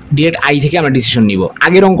ডিরেক্ট আই থেকে আমরা ডিসিশন নিব।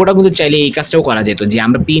 আগের অঙ্কটা কিন্তু চাইলে এই কাজটাও করা যেত, যে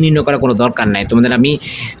আমরা পি নির্ণয় করার কোনো দরকার নাই, তোমাদের আমি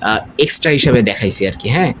এক্সট্রা হিসাবে দেখাইছি আর কি।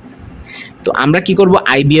 হ্যাঁ, তো আমরা কি করব,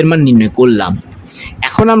 আই বি এর মান নির্ণয় করলাম।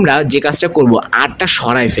 এখন আমরা যে কাজটা করব, আরটা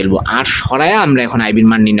সরায় ফেলবো, আর সরায় আমরা এখন আই বির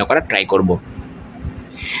মান নির্ণয় করার ট্রাই করব।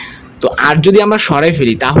 তো আর যদি আমরা সরাই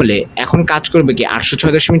ফেলি, তাহলে এখন কাজ করবে কি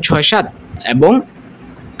 806.67 এবং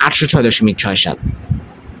 806.67,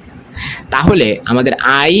 তাহলে আমাদের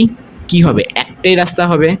আই কি হবে, একটাই রাস্তা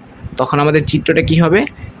হবে, তখন আমাদের চিত্রটা কি হবে,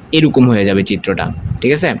 এরকম হয়ে যাবে চিত্রটা,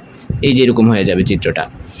 ঠিক আছে, এই যে এরকম হয়ে যাবে চিত্রটা।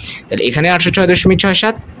 তাহলে এখানে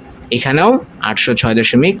 806.67, এখানেও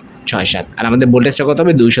 806.67, আর আমাদের ভোল্টেজটা কত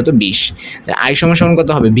হবে, 220। তাহলে আই সমান কত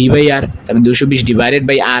হবে, ভি বাই আর, তাহলে 220 ডিভাইডেড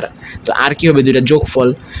বাই আর, তো আর কি হবে, দুইটা যোগফল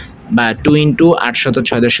বা 2 ×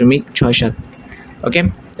 806.67। ওকে,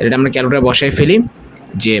 তাহলে এটা আমরা ক্যালকুলেটরে বসাই ফেলি,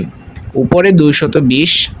 যে উপরে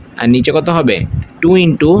 220 আর নিচে কত হবে, 2 ×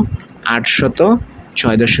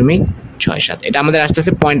 806.67, এটা আমাদের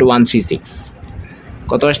আসতেছে 0.136।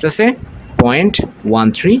 কত আসতেছে,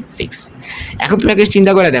 0.136। এখন তুমি আগে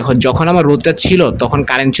চিন্তা করে দেখো, যখন আমার রোদটা ছিল তখন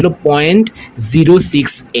কারেন্ট ছিল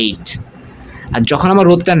 0.068, আর যখন আমার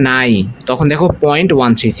রোদটা নাই তখন দেখো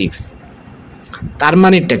 0.136। তার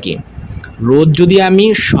মানেটা কি, রোদ যদি আমি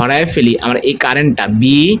সরায় ফেলি, আমার এই কারেন্টটা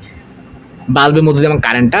বি বাল্বের মধ্যে দিয়ে আমার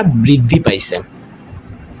কারেন্টটা বৃদ্ধি পাইছে।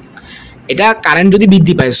 এটা কারেন্ট যদি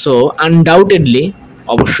বৃদ্ধি পায়, সো আনডাউটেডলি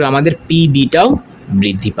অবশ্যই আমাদের পিবিটাও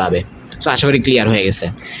বৃদ্ধি পাবে। সো আশা করি ক্লিয়ার হয়ে গেছে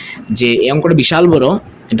যে এই অঙ্কটা বিশাল বড়,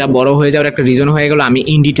 এটা বড় হয়ে যাওয়ার একটা রিজন হয়ে গেল আমি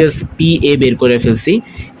ইন ডিটেলস পি এ বের করে ফেলছি।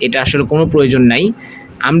 এটা আসলে কোনো প্রয়োজন নাই,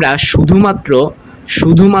 আমরা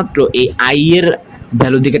শুধুমাত্র এই আই এর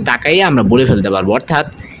ভ্যালুর দিকে তাকাইয়ে আমরা বলে ফেলতে পারবো। অর্থাৎ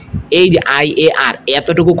এই যে আই এ আর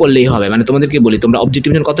এতটুকু করলেই হবে, মানে তোমাদেরকে বলি তোমরা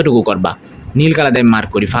অবজেক্টিভ কতটুকু করবা, নীল কালার দিয়ে মার্ক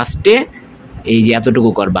করি, ফার্স্টে এই যে এতটুকু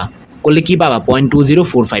করবা, করলে কি পাবা,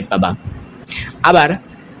 0.2045 পাবা।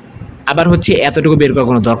 আবার হচ্ছে এতটুকু বের করার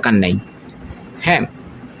কোনো দরকার নাই। হ্যাঁ,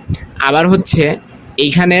 আবার হচ্ছে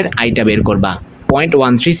এইখানের আইটা বের করবা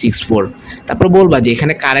 0.1364, তারপর বলবা যে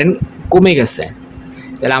এখানে কারেন্ট কমে গেছে,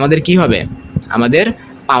 তাহলে আমাদের কি হবে, আমাদের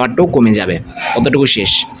পাওয়ারটাও কমে যাবে, অতটুকু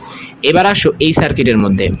শেষ। এবার আসো এই সার্কিটের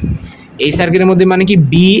মধ্যে, মানে কি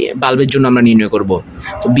বি বাল্বের জন্য আমরা নির্ণয় করব।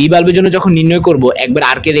 তো বি বাল্বের জন্য যখন নির্ণয় করব, একবার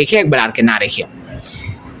আরকে রেখে একবার আরকে না রেখে,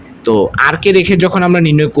 তো আরকে রেখে যখন আমরা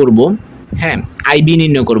নির্ণয় করব, হ্যাঁ আইবি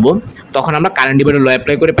নির্ণয় করব, তখন আমরা কারেন্ট ডিভাইডার ল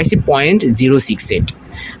অ্যাপ্লাই করে পাইছি 0.068।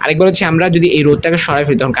 আরেকবার হচ্ছে আমরা যদি এই রোধটাকে সরাই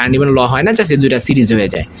ফেলি, তখন কারেন্ট ডিভাইডার ল হয় না, জাস্ট দুইটা সিরিজ হয়ে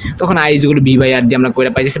যায়, তখন আই যেগুলো বি বাই আর দিয়ে আমরা করে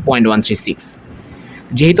পাইছি 0.136।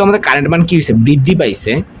 যেহেতু আমাদের কারেন্ট মান কি হয়েছে, বৃদ্ধি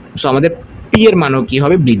পাইছে, সো আমাদের পি এর মানও কি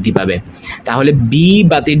হবে, বৃদ্ধি পাবে। তাহলে বি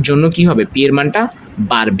বাতির জন্য কি হবে, পি এর মানটা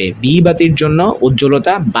বাড়বে, বি বাতির জন্য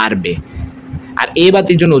উজ্জ্বলতা বাড়বে, আর এ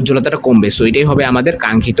বাতির জন্য উজ্জ্বলতাটা কমবে। সো এটাই হবে আমাদের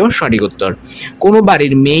কাঙ্ক্ষিত সঠিক উত্তর। কোনো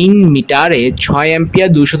বাড়ির মেইন মিটারে 6 অ্যাম্পিয়ার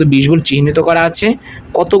 220 ভোল্ট চিহ্নিত করা আছে,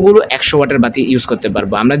 কতগুলো 100 ওয়াটের বাতি ইউজ করতে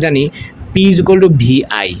পারবো। আমরা জানি P is equal to V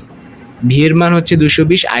I, V এর মান হচ্ছে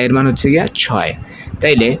 220, আই এর মান হচ্ছে গিয়া 6,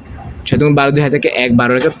 তাইলে 6 × 12 2 থেকে 1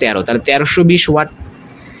 12 13, তাহলে 1320 ওয়াট।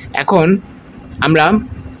 এখন আমরা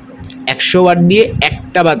 100 ওয়াট দিয়ে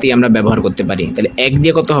একটা বাতি আমরা ব্যবহার করতে পারি, তাহলে 1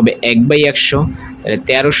 দিয়ে কত হবে, 1/100, তাহলে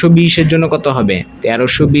 1320 জন্য কত হবে,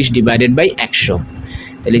 1320 ডিভাইডেড বাই 100।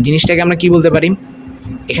 তাহলে জিনিসটাকে আমরা কি বলতে পারি,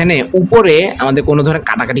 এখানে উপরে আমাদের কোনো ধরনের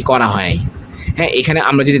কাটাকাটি করা হয় নাই। হ্যাঁ, এখানে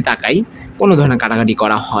আমরা যদি তাকাই, কোনো ধরনের কাটাকাটি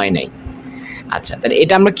করা হয় নাই। আচ্ছা, তাহলে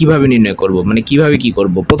এটা আমরা কিভাবে নির্ণয় করব, মানে কিভাবে কি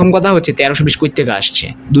করব। প্রথম কথা হচ্ছে 1320 কই থেকে আসছে,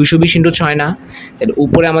 220 × 6 না, তাহলে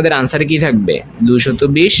উপরে আমাদের আনসারে কি থাকবে,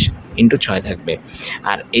 220 × 6 থাকবে,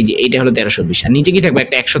 আর এই যে এইটা হলো 1320, আর নিচে কি থাকবে,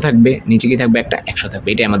 একটা 100 থাকবে, নিচে কি থাকবে, একটা 100 থাকবে,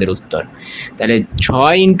 এটাই আমাদের উত্তর। তাহলে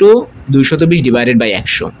 6 × 220 ডিভাইডেড বাই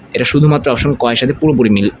 100, এটা শুধুমাত্র অপশন কয়ের সাথে পুরোপুরি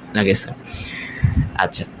মিল লাগেছে।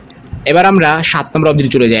 আচ্ছা, এবার আমরা 7 নম্বর অবধি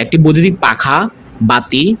চলে যাই। একটি বৈদ্যুতিক পাখা,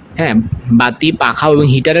 বাতি, হ্যাঁ বাতি, পাখা এবং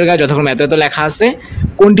হিটারের গায়ে যথাক্রমে এত এত লেখা আছে,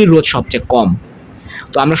 কোনটির রোধ সবচেয়ে কম?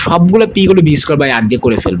 তো আমরা সবগুলো পি গুলো বি স্কোয়ার বাই আর দিয়ে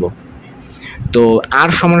করে ফেলবো। তো আর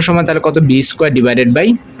সমান সমান তাহলে কত, B square divided by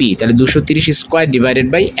P, তাহলে 230 স্কোয়ার ডিভাইডেড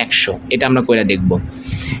বাই 100, এটা আমরা করে দেখব।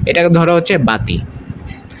 এটাকে ধরা হচ্ছে বাতি।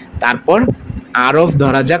 তারপর আর অফ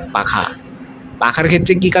ধরা যাক পাখা। পাখার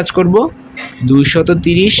ক্ষেত্রে কি কাজ করব,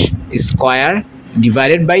 230 স্কোয়ার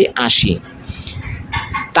ডিভাইডেড বাই 80।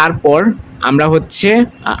 তারপর আমরা হচ্ছে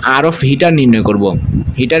আর অফ হিটার নির্ণয় করব।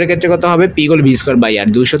 হিটারের ক্ষেত্রে কত হবে, P equal V square by R,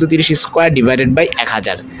 230 square divided by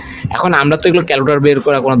 1000। এখন আমরা তো এগুলো ক্যালকুলেটর বের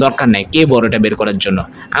করার কোনো দরকার নাই, কে বড় এটা বের করার জন্য।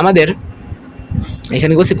 আমাদের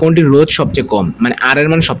এখানে বলছি কোনটির রোধ সবচেয়ে কম, মানে আর এর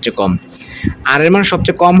মান সবচেয়ে কম। আর এর মান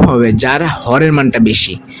সবচেয়ে কম হবে যার হরের মানটা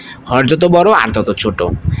বেশি। হর যত বড় আর তত ছোট।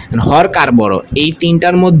 হর কার বড়, এই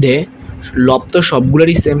তিনটার মধ্যে লব তো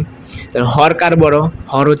সবগুলোরই সেম, তাহলে হর কার বড়,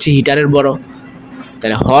 হর হচ্ছে হিটারের বড়।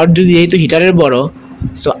 তাহলে হর যদি যেহেতু হিটারের বড়,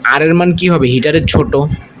 সো আর এর মান কি হবে, হিটারের ছোট।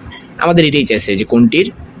 আমাদের এটাই চাইছে যে কোনটির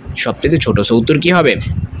সবচেয়ে ছোট, সো উত্তর কি হবে,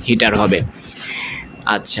 হিটার হবে।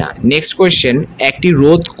 আচ্ছা, নেক্সট কোয়েশ্চেন, একটি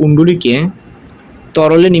রোধ কুণ্ডলীকে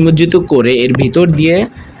তরলে নিমজ্জিত করে এর ভিতর দিয়ে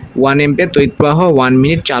 1 এম্পিয়ার তড়িৎ প্রবাহ 1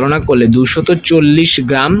 মিনিট চালনা করলে 240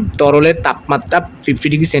 গ্রাম তরলের তাপমাত্রা 50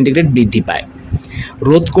 ডিগ্রি সেন্টিগ্রেড বৃদ্ধি পায়।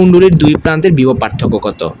 রোধ কুণ্ডলীর দুই প্রান্তের বিভব পার্থক্য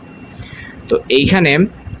কত? তো এইখানে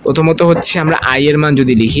প্রথমত হচ্ছে আমরা আই এর মান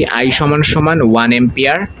যদি লিখি, আই সমান সমান 1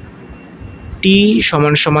 এম্পিয়ার, টি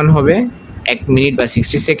সমান সমান হবে 1 মিনিট বা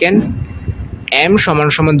 60 সেকেন্ড, এম সমান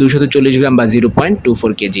সমান 240 গ্রাম বা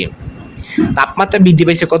 0.24 কেজি। তাপমাত্রা বৃদ্ধি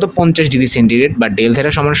পাইছে কত, 50 ডিগ্রি সেন্টিগ্রেড বা ডেল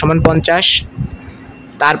থিটা সমান সমান 50।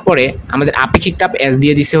 তারপরে আমাদের আপেক্ষিক তাপ এস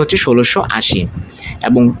দিয়ে দিছে হচ্ছে 1680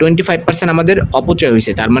 এবং 25% আমাদের অপচয়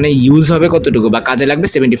হয়েছে, তার মানে ইউজ হবে কতটুকু বা কাজে লাগবে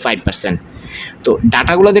 75%। তো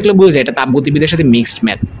ডাটাগুলো দেখলে বোঝা যায় এটা তাপগতিবিদের সাথে মিক্সড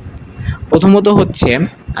ম্যাথ। প্রথমত হচ্ছে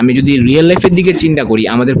আমি যদি রিয়েল লাইফের দিকে চিন্তা করি,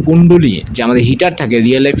 আমাদের কুণ্ডলী যে আমাদের হিটার থাকে,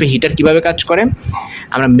 রিয়েল লাইফে হিটার কিভাবে কাজ করে,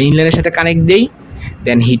 আমরা মেইন লাইনের সাথে কানেক্ট দেই,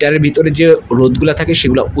 দেন হিটারের ভিতরে যে রোধগুলো থাকে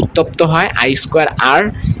সেগুলো উত্তপ্ত হয় আই স্কোয়ার আর,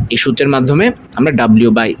 এই সূত্রের মাধ্যমে আমরা ডাব্লিউ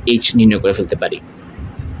বাই এইচ নির্ণয় করে ফেলতে পারি।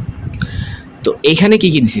 তো এখানে কি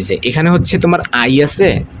কি দিছে, এখানে হচ্ছে তোমার আই আছে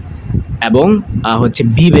এবং হচ্ছে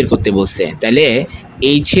ভি বের করতে বলছে, তাহলে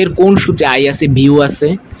এইচ এর কোন সূত্রে আই আছে, ভিও আছে,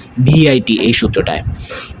 ভিআইটি এই সূত্রটায়।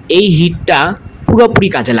 এই হিটটা পুরোপুরি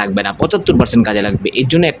কাজে লাগবে না, 75% কাজে লাগবে, এর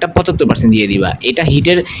জন্য একটা 75% দিয়ে দিবা।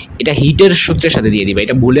 এটা হিটের সূত্রের সাথে দিয়ে দিবা,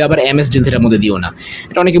 এটা ভুলে আবার এমএস ডেল থিটার মধ্যে দিও না।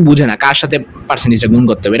 এটা অনেকে বুঝে না কার সাথে পার্সেন্টেজটা গুণ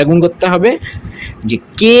করতে হবে। এটা গুণ করতে হবে যে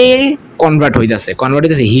কে কনভার্ট হইতেছে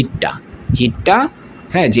হিটটা,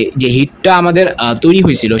 হ্যাঁ যে হিটটা আমাদের তৈরি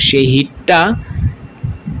হয়েছিল সেই হিটটা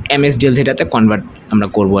এমএস ডেল থিটাতে কনভার্ট আমরা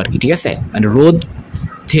করবো আর কি, ঠিক আছে। মানে রোদ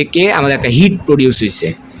থেকে আমাদের একটা হিট প্রডিউস হয়েছে,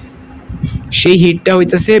 সেই হিটটা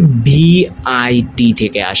হইতেছে ভিআইটি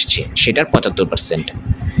থেকে আসছে, সেটার 75%।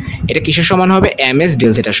 এটা কিসের সমান হবে, এমএস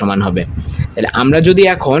ডেল থিটার সমান হবে। তাহলে আমরা যদি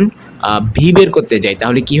এখন ভি বের করতে যাই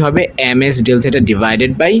তাহলে কি হবে, MS del theta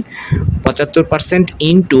divided by 75%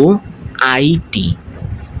 into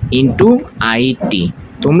IT.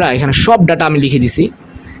 তোমরা এখানে সব ডাটা আমি লিখে দিছি,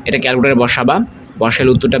 এটা ক্যালকুলেটরে বসালে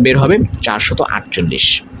উত্তরটা বের হবে 448।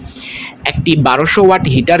 একটি 1200 ওয়াট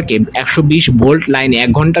হিটারকে 120 ভোল্ট লাইনে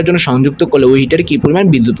 1 ঘন্টার জন্য সংযুক্ত করলে ওই হিটারে কি পরিমাণ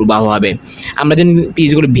বিদ্যুৎ প্রবাহ হবে? আমরা জানি পি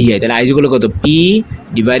যেগুলো ভি হয়, তাহলে আই যেগুলো কত, পি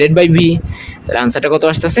ডিভাইডেড বাই ভি, তাহলে আনসারটা কত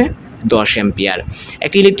আসতেছে 10 এম্পিয়ার।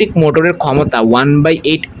 একটি ইলেকট্রিক মোটরের ক্ষমতা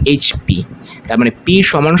 1/8 এইচপি, তার মানে পি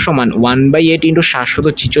সমান সমান 1/8 ইন্টু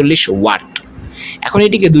 746 ওয়াট। এখন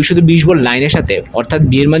এটিকে 220 ভোল্ট লাইনের সাথে, অর্থাৎ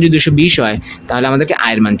বি এর মান যদি 220 হয় তাহলে আমাদেরকে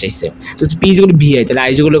আই এর মান চাইছে। তো পি যেগুলো ভি হয়, তাহলে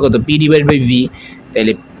আই যেগুলো কত, পি ডিভাইডেড বাই ভি,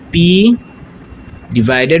 তাহলে পি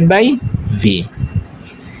ডিভাইডেড বাই ভি।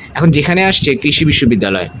 এখন যেখানে আসছে কৃষি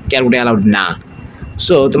বিশ্ববিদ্যালয়, ক্যালকুলেটর অ্যালাউড না,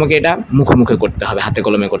 সো তোমাকে এটা মুখোমুখি করতে হবে, হাতে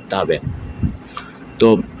কলমে করতে হবে। তো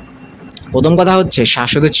প্রথম কথা হচ্ছে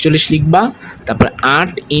 746 লিখবা, তারপর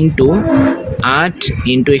 8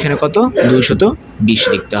 ইন্টু এখানে কত 220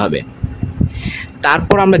 লিখতে হবে।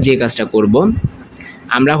 তারপর আমরা যে কাজটা করব,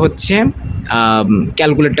 আমরা হচ্ছে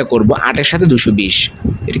ক্যালকুলেটটা করব 8-এর সাথে 220।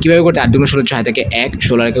 এটা কীভাবে করতে, 8 × 16 6 থেকে 1,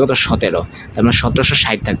 16 এর কত 17, তার মানে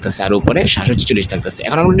 1760 থাকতেছে, আর উপরে 746 থাকতেছে।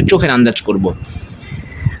 এখন আমরা একটু চোখের আন্দাজ করব।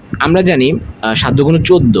 আমরা জানি 7 ×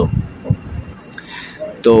 14।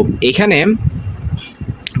 তো এখানে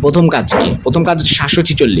প্রথম কাজ কি, প্রথম কাজ হচ্ছে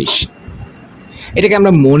 746, এটাকে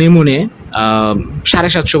আমরা মনে মনে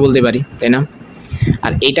 750 বলতে পারি, তাই না?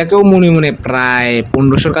 আর এটাকেও মনে মনে প্রায়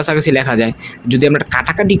 1500-র কাছাকাছি লেখা যায়। যদি আমরা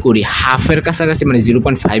কাটাকাটি করি, হাফের কাছাকাছি মানে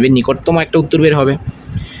 0.5-এর নিকটতম একটা উত্তর বের হবে।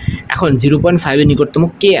 এখন 0.5-এর নিকটতম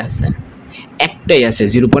কে আছে, একটাই আছে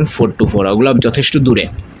 0.424, ওগুলো যথেষ্ট দূরে,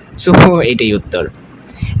 সো এটাই উত্তর।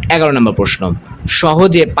 11 নম্বর প্রশ্ন,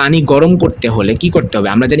 সহজে পানি গরম করতে হলে কি করতে হবে?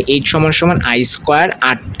 আমরা জানি H সমান I স্কয়ার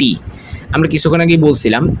আর টি। আমরা কিছুক্ষণ আগেই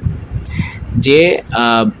বলছিলাম যে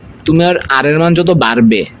তোমার আর এর মান যত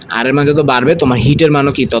বাড়বে তোমার হিটের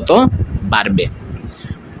মানও কি তত বাড়বে।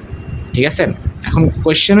 ঠিক আছে, এখন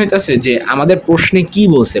কোশ্চেন হইতাছে যে আমাদের প্রশ্নে কি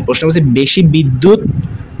বলছে? প্রশ্ন বলছে বেশি বিদ্যুৎ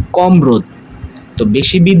কম রোধ। তো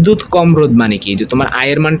বেশি বিদ্যুৎ কম রোধ মানে কি? যে তোমার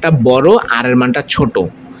আয়ের মানটা বড় আর এর মানটা ছোট,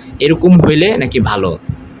 এরকম হইলে নাকি ভালো?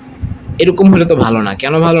 এরকম হলে তো ভালো না।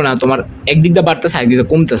 কেন ভালো না? তোমার একদিক দিয়ে বাড়তেছে, একদিক দিয়ে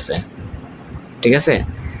কমতেছে। ঠিক আছে,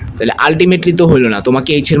 তাহলে আলটিমেটলি তো হইলো না, তোমাকে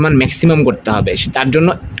এইচ এর মান ম্যাক্সিমাম করতে হবে। তার জন্য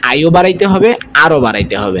আইও বাড়াইতে হবে, আরও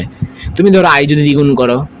বাড়াইতে হবে। তুমি ধরো আই যদি দ্বিগুণ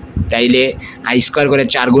করো তাইলে আই স্কোয়ার করে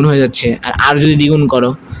 4 গুণ হয়ে যাচ্ছে, আর যদি দ্বিগুণ করো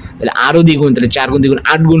তাহলে আরও দ্বিগুণ, তাহলে 4 গুণ দ্বিগুণ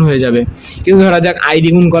 8 গুণ হয়ে যাবে। কিন্তু ধরা যাক আই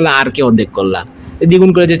দ্বিগুণ করলা, আর কে অর্ধেক করলা,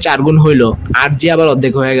 দ্বিগুণ করে যে 4 গুণ হইলো, আর যে আবার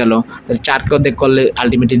অর্ধেক হয়ে গেল, তাহলে 4কে অর্ধেক করলে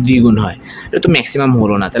আলটিমেটলি 2 গুণ হয়। এটা তো ম্যাক্সিমাম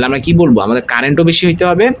হলো না। তাহলে আমরা কি বলবো? আমাদের কারেন্টও বেশি হইতে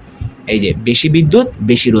হবে, এই যে বেশি বিদ্যুৎ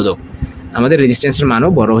বেশি রোধক, আমাদের রেজিস্ট্যান্সের মানও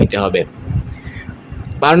বড় হইতে হবে।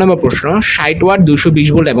 12 নম্বর প্রশ্ন, 60 ওয়াট 220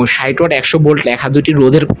 ভোল্ট এবং 60 ওয়াট 100 ভোল্ট লেখা দুটি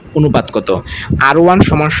রোধের অনুপাত কত? R1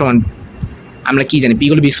 সমান আমরা কি জানি? P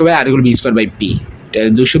গুলো B স্কয়ার বাই R গুলো B square by P,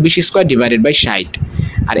 220 square divided by 60।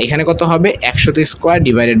 আর এখানে কত হবে? 100 স্কয়ার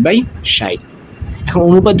ডিভাইডেড বাই 60। এখন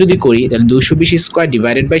অনুপাত যদি করি তাহলে 220 square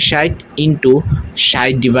divided by 60 into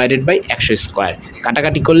 60 divided by 100 square,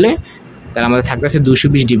 কাটাকাটি করলে তাহলে আমাদের থাকতেছে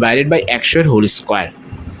 220 ডিভাইডেড বাই 100 এর হোল স্কয়ার।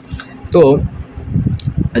 তো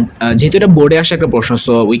যেহেতু এটা বোর্ডে আসা একটা প্রশ্ন,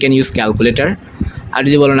 so we can use calculator. আর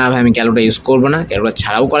যদি বলো না ভাই আমি ক্যালকুলেটার ইউজ করবো না, ক্যালকুলেটার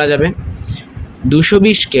ছাড়াও করা যাবে।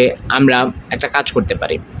 220কে আমরা একটা কাজ করতে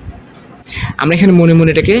পারি, আমরা এখানে মনে মনে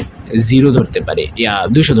এটাকে 0 ধরতে পারি,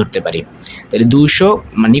 200 ধরতে পারি। তাহলে 200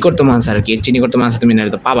 মানে নিকটতম আনসার, কি এর চেয়ে নিকটতম আনসার তুমি না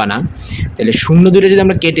তো পাবা না। তাহলে 0 2 যদি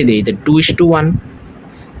আমরা কেটে দিই তাহলে 2:1,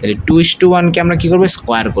 তাহলে 2:1কে আমরা কি করবো?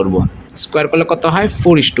 স্কোয়ার করব। স্কোয়ার করলে কত হয়?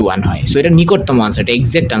 4:1 হয়। সো এটা নিকটতম আনসার, এটা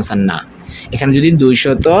এক্সাক্ট আনসার না। এখানে যদি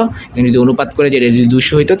 200 তো এখানে যদি অনুপাত করে যে যদি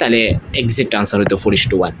 200 হইতো তাহলে এক্সাক্ট আনসার হইতো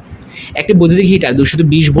 4:1। একটি বৈদ্যুতিক হিটার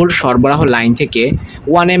 220 ভোল্ট সরবরাহ লাইন থেকে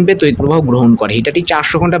 1 অ্যাম্পিয়ার তড়িৎ প্রবাহ গ্রহণ করে। হিটারটি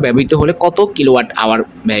 400 ঘন্টা ব্যবহৃত হলে কত কিলোওয়াট আওয়ার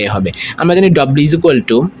ব্যয় হবে? আমরা জানি W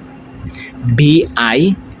 =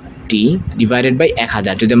 VIT ডিভাইডেড বাই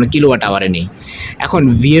 1000 যদি আমরা কিলোওয়াট আওয়ারে নেই। এখন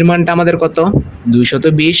ভি এর মানটা আমাদের কত?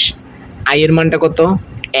 220, আই এর মানটা কত?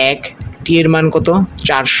 1, টি এর মান কত?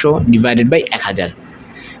 400 ডিভাইডেড বাই 1000।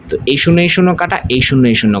 তো এই 0 এই 0 কাটা, এই 0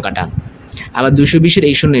 এই 0 কাটা, আবার 220-এর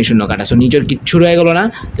এই 0 এই 0 কাটা। সো নিচের কিচ্ছু রয়ে গেল না,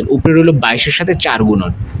 তাহলে উপরে রইল 22-এর সাথে 4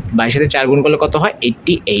 গুণন। 22-এর সাথে 4 গুণ করলে কত হয়?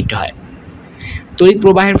 88 হয়। তড়িৎ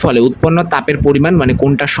প্রবাহের ফলে উৎপন্ন তাপের পরিমাণ মানে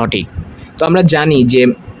কোনটা সঠিক? তো আমরা জানি যে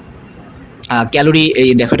ক্যালোরি, এই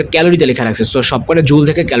দেখো এটা ক্যালোরিতে লেখা রাখছে, সো সবকটা জুল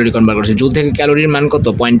থেকে ক্যালোরি কনভার্ট করছে। জুল থেকে ক্যালোরির মান কত?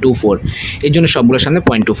 0.24, এর জন্য সবগুলোর সামনে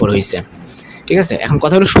 0.24 হয়েছে। ঠিক আছে, এখন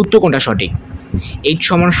কথা হলো সূত্র কোনটা সঠিক? H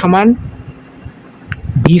সমান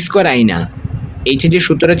B স্কয়ার আই না, এইচ যে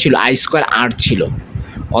সূত্রটা ছিল I স্কয়ার R ছিল,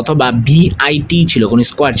 অথবা VIT ছিল, কোনো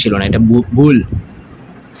স্কয়ার ছিল না, এটা ভুল।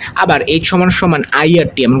 আবার H সমান I আর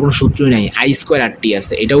T, এমন কোনো সূত্রই নাই, I স্কয়ার আর T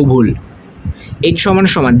আছে, এটাও ভুল। H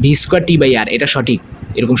সমান B square T by R, এটা সঠিক,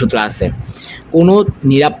 এরকম সূত্র আছে। কোনো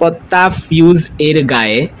নিরাপত্তা ফিউজ এর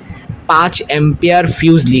গায়ে 5 অ্যাম্পিয়ার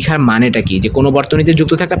ফিউজ লিখার মানেটা কি? যে কোনো বর্তনীতে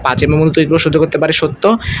যুক্ত থাকলে 5 অ্যাম্পিয়ার মতো তড়িৎ প্রবাহ সহ্য করতে পারে, সত্য।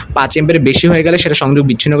 5 অ্যাম্পিয়ারের বেশি হয়ে গেলে সেটা সংযোগ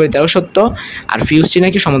বিচ্ছিন্ন করে দেওয়া, সত্য। আর ফিউজটি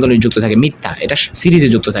নাকি সমান্তরালে যুক্ত থাকে, মিথ্যা, এটা সিরিজে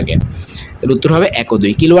যুক্ত থাকে। তাহলে উত্তর হবে 1 ও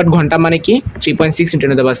 2। কিলোওয়াট ঘন্টা মানে কি? 3.6 ×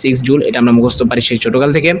 10⁶ জুল, এটা আমরা মুখস্থ পারি সেই ছোটকাল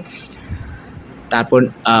থেকে। তারপর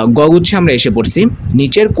গগুচ্ছে আমরা এসে পড়ছি,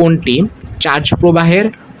 নিচের কোনটি চার্জ প্রবাহের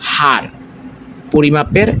হার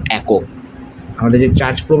পরিমাপের একক? আমাদের যে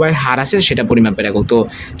চার্জ প্রবাহের হার আছে সেটা পরিমাপের একক। তো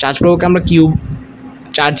চার্জ প্রবাহকে আমরা কিউ,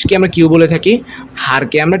 চার্জকে আমরা কিউ বলে থাকি,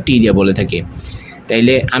 হারকে আমরা টি দিয়ে বলে থাকি।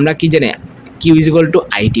 তাইলে আমরা কি জানি? কিউ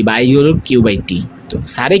 = IT বা I হল Q/T। তো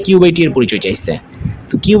সারে Q/T এর পরিচয় চাইছে,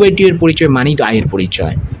 তো Q/T এর পরিচয় মানেই তো I এর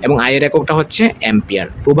পরিচয়, এবং I এর এককটা হচ্ছে অ্যাম্পিয়ার।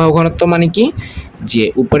 প্রবাহ ঘনত্ব মানে কি? যে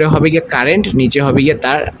উপরে হবে গিয়ে কারেন্ট, নিচে হবে গিয়ে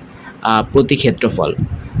তার প্রতি ক্ষেত্রফল।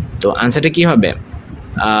 তো আনসারটা কি হবে?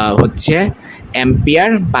 হচ্ছে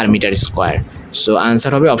ampere per metre square. So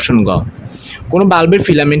answer হবে অপশন গ। কোনো বাল্বের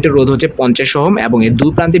ফিলামেন্টের রোধ হচ্ছে 50 ওহম এবং এর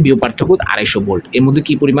দুই প্রান্তে বিভব পার্থক্য 250 ভোল্ট, এর মধ্যে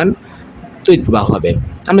কি পরিমাণ তড়িৎ প্রবাহ হবে?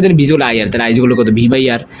 আমরা জানি বিজুল আই আর, তাহলে আইগুলো কত?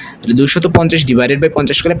 V/R, তাহলে 250 ডিভাইডেড বাই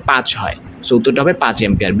 50 করলে 5 হয়, সো উত্তরটা হবে 5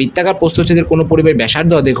 অ্যাম্পিয়ার। বৃত্তাকার প্রস্থচ্ছেদের কোনো পরিবাহের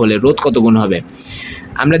ব্যাসার্ধ অধিক হলে রোধ কত গুণ হবে?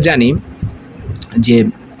 আমরা জানি যে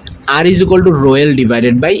R = ρl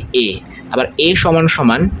divided by A, আবার A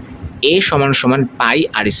সমান পাই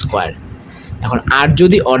R স্কোয়ার। এখন আর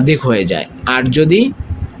যদি অর্ধেক হয়ে যায়, আর যদি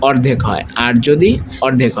অর্ধেক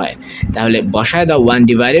হয় তাহলে বসায় দাও 1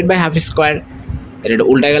 ডিভাইডেড বাই হাফ স্কোয়ার, তাহলে এটা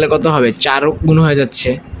উল্টা গেলে কত হবে, 4 গুণ হয়ে যাচ্ছে।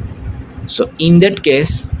 সো ইন দ্যাট কেস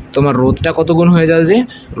তোমার রোধটা কত গুণ হয়ে যাবে, যে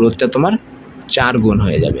রোধটা তোমার 4 গুণ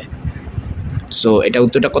হয়ে যাবে। সো এটা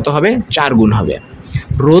উত্তরটা কত হবে, 4 গুণ হবে।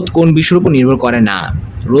 রোধ কোন বিষয়ের উপর নির্ভর করে না,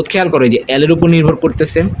 রোধ খেয়াল করে যে এল এর উপর নির্ভর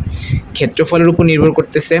করতেছে, ক্ষেত্রফলের উপর নির্ভর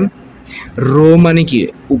করতেছে, রো মানে কি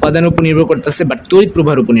উপাদানের উপর নির্ভর করতেছে, বাট তড়িৎ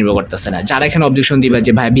প্রবাহের উপর নির্ভর করতেছে না। যারা এখানে অবজেকশন দিবা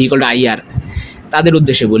যে ভাই ভি ইকুয়াল টু আই আর, তাদের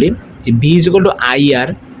উদ্দেশ্যে বলি যে ভি ইকুয়াল টু আই আর,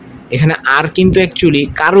 এখানে আর কিন্তু অ্যাকচুয়ালি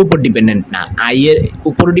কারোর উপর ডিপেন্ডেন্ট না, আই এর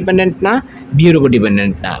উপর ডিপেন্ডেন্ট না, বি এর উপর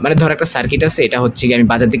ডিপেন্ডেন্ট না। মানে ধর একটা সার্কিট আছে, এটা হচ্ছে কি আমি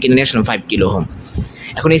বাজার থেকে কিনে নিয়ে আসলাম 5 কিলো ওহম।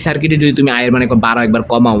 এখন এই সার্কিটে যদি তুমি আয়ের মানে 12 একবার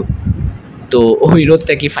কমাও, তো ওই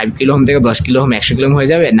রোধটা কি 5 কিলো ওহম থেকে 10 কিলো ওহম 100 কিলো ওহম হয়ে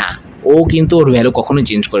যাবে না, ও কিন্তু ওর ভ্যালু কখনোই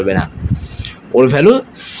চেঞ্জ করবে না, ওর ভ্যালু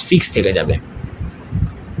ফিক্স থেকে যাবে।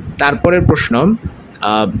 তারপরের প্রশ্ন,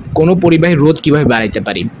 কোনো পরিবাহী রোধ কিভাবে বাড়াইতে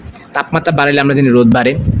পারি? তাপমাত্রা বাড়াইলে আমরা জানি রোধ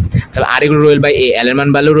বাড়ে, তাহলে আর ইকুয়াল রোয়েল বাই এ, এল এর মান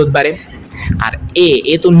বাড়লেও রোধ বাড়ে। আর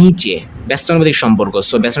এ তো নিচে ব্যস্তানুপাতিক সম্পর্ক,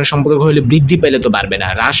 সো ব্যস্তানুপাতিক সম্পর্ক হলে বৃদ্ধি পেলে তো বাড়বে না,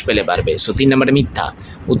 হ্রাস পেলে বাড়বে। সো 3 নম্বরটা মিথ্যা,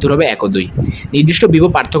 উত্তর হবে 1 ও 2। নির্দিষ্ট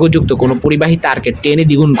বিভব পার্থক্যযুক্ত কোনো পরিবাহী তারকে টেনে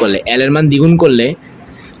দ্বিগুণ করলে, এল এর মান দ্বিগুণ করলে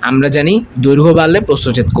আমরা জানি দৈর্ঘ্য বাড়লে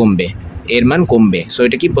প্রস্থচ্ছেদ কমবে, এর মান কমবে। সো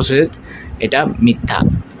এটা কি প্রস্থচ্ছেদ, এটা মিথ্যা।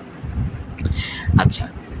 আচ্ছা,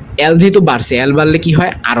 এল যেহেতু বাড়ছে, এল বাড়লে কি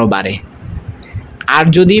হয়, আরও বাড়ে। আর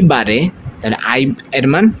যদি বাড়ে তাহলে আই এর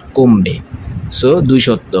মান কমবে। সো 2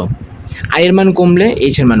 সত্য। আই এর মান কমলে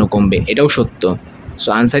এইচ এর মানও কমবে, এটাও সত্য। So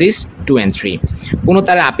answer is 2 and 3। কোনো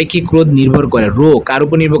তারের আপেক্ষিক রোধ নির্ভর করে, রো কার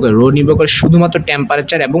উপর নির্ভর করে, রো নির্ভর করে শুধুমাত্র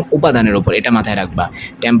টেম্পারেচার এবং উপাদানের উপর, এটা মাথায় রাখবা,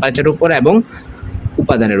 টেম্পারেচারের উপর এবং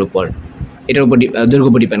উপাদানের উপর, এটার উপর দৈর্ঘ্য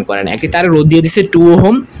উপর ডিপেন্ড করে না। একটি তারে রোধ দিয়ে দিচ্ছে 2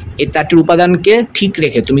 ওহম, এই তারটির উপাদানকে ঠিক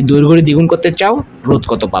রেখে তুমি দৈর্ঘ্য দ্বিগুণ করতে চাও, রোধ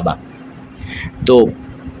কত পাবা? তো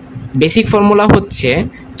বেসিক ফর্মুলা হচ্ছে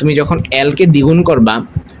তুমি যখন এলকে দ্বিগুণ করবা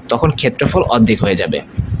তখন ক্ষেত্রফল অর্ধেক হয়ে যাবে।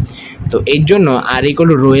 তো এর জন্য আর equal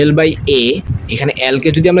to rho L by এ, এখানে এলকে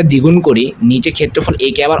যদি আমরা দ্বিগুণ করি, নিচে ক্ষেত্রফল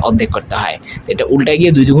একে আবার অর্ধেক করতে হয়, তো এটা উল্টা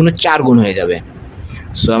গিয়ে 2 দ্বিগুণ 4 গুণ হয়ে যাবে।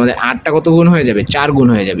 সো আমাদের আরটা কত গুণ হয়ে যাবে, 4 গুণ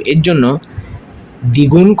হয়ে যাবে। এর জন্য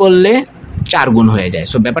দ্বিগুণ করলে 4 গুণ হয়ে যায়।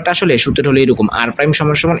 সো ব্যাপারটা আসলে সূত্রটা হলো এরকম, আর প্রাইম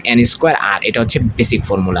সমান সমান এন স্কোয়ার আর, এটা হচ্ছে বেসিক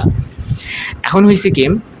ফর্মুলা। এখন হয়েছে কি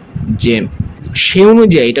যে সে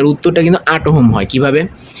অনুযায়ী এটার উত্তরটা কিন্তু 8 ওহম হয়। কিভাবে,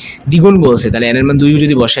 দ্বিগুণ বলছে, তাহলে এর মান 2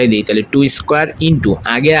 যদি বসাই দিই, তাহলে 2 স্কোয়ার ইন্টু,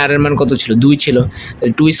 আগে আর এর মান কত ছিল, 2 ছিল,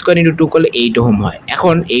 তাহলে 2 স্কোয়ার ইন্টু 2 করলে 8 ওহম হয়।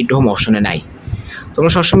 এখন 8 ওহম অপশনে নাই,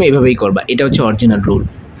 তোমরা সবসময় এভাবেই করবা, এটা হচ্ছে অরিজিনাল রুল।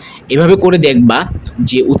 এভাবে করে দেখবা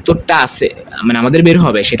যে উত্তরটা আছে, মানে আমাদের বের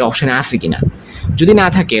হবে সেটা অপশনে আছে কিনা। যদি না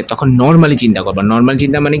থাকে তখন নর্মালি চিন্তা করবা। নর্মাল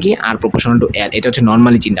চিন্তা মানে কি, আর প্রপোর্শনাল টু এল, এটা হচ্ছে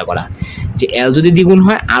নর্মালি চিন্তা করা, যে এল যদি দ্বিগুণ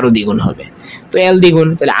হয় আরও দ্বিগুণ হবে। তো এল দ্বিগুণ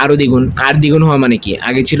তাহলে আরও দ্বিগুণ, আর দ্বিগুণ হওয়া মানে কি,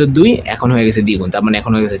 আগে ছিল 2 এখন হয়ে গেছে দ্বিগুণ, তার মানে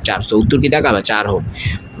এখন হয়ে গেছে 4। তো উত্তর কি দেখাবে, 4 হোক।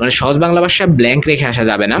 মানে সহজ বাংলা ভাষায় ব্ল্যাঙ্ক রেখে আসা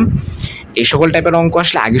যাবে না। এই সকল টাইপের অঙ্ক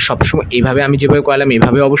আসলে আগে সবসময় এইভাবে আমি যেভাবে করলাম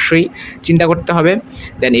এইভাবে অবশ্যই চিন্তা করতে হবে।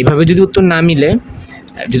 দেন এইভাবে যদি উত্তর না মিলে,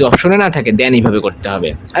 যদি অপশনে না থাকে, দেন এইভাবে করতে হবে।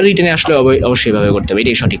 আর রিটেনে আসলে অবশ্যই এইভাবে করতে হবে,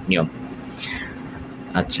 এটাই সঠিক নিয়ম।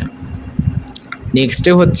 আচ্ছা,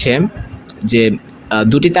 নেক্সটে হচ্ছে যে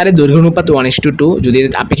দুটি তারের দৈর্ঘ্য অনুপাত 1:2, যদি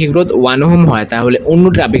আপেক্ষিক রোধ 1 ওহম হয় তাহলে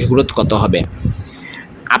অন্যটির আপেক্ষিক রোধ কত হবে?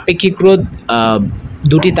 আপেক্ষিক রোধ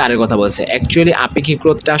দুটি তারের কথা বলছে, অ্যাকচুয়ালি আপেক্ষিক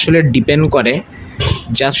রোধটা আসলে ডিপেন্ড করে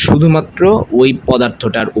জাস্ট শুধুমাত্র ওই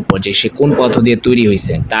পদার্থটার উপর, যে সে কোন পদার্থ দিয়ে তৈরি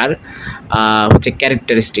হয়েছে তার হচ্ছে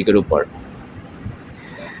ক্যারেক্টারিস্টিকের উপর।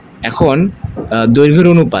 এখন দৈর্ঘ্যের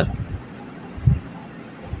অনুপাত,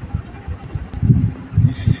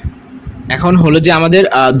 এখন হলো যে আমাদের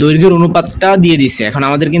দৈর্ঘ্যের অনুপাতটা দিয়ে দিচ্ছে। এখন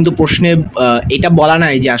আমাদের কিন্তু প্রশ্নে এটা বলা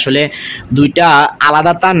নাই যে আসলে দুইটা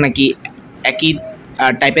আলাদা তার নাকি একই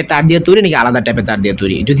টাইপের তার দিয়ে তৈরি নাকি আলাদা টাইপের তার দিয়ে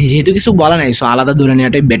তৈরি। যদি যেহেতু কিছু বলা নাই, সো আলাদা ধরে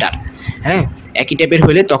নেওয়াটাই বেটার। হ্যাঁ, একই টাইপের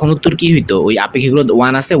হলে তখন উত্তর কী হইতো, ওই আপেক্ষিক রোধ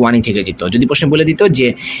 1 আছে 1ই থেকে যেত। যদি প্রশ্নে বলে দিত যে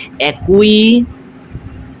একই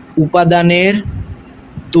উপাদানের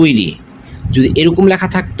তৈরি, যদি এরকম লেখা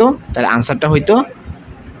থাকতো তাহলে আনসারটা হইতো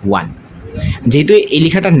 1। যেহেতু এই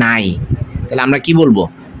লেখাটা নাই, তাহলে আমরা কি বলবো,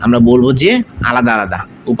 আমরা বলবো যে আলাদা আলাদা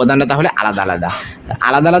উপাদানটা, তাহলে আলাদা আলাদা।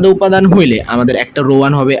 আলাদা আলাদা উপাদান হইলে আমাদের একটা রো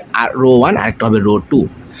 1 হবে আর রো 1, আর একটা হবে রো 2।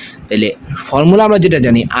 তাহলে ফর্মুলা আমরা যেটা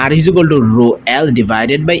জানি, আর is equal to rho L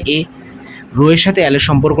divided by A. Rho এর সাথে এল এর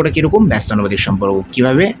সম্পর্কটা কীরকম, ব্যস্তানুপাতিক সম্পর্ক।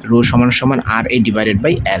 কীভাবে, রো সমান সমান আর এ ডিভাইডেড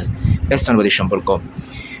বাই এল, ব্যস্তানুপাতিক সম্পর্ক।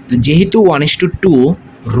 যেহেতু 1:2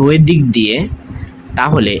 রো এর দিক দিয়ে,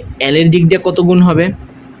 তাহলে এল এর দিক দিয়ে কত গুণ হবে,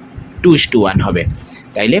 2:1 হবে।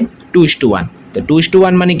 তাইলে 2:1, তো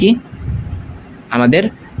 2:1 মানে কি আমাদের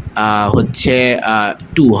হচ্ছে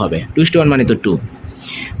 2 হবে। 2:1 মানে তো 2।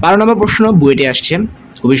 12 নম্বর প্রশ্ন, বইতে আসছে,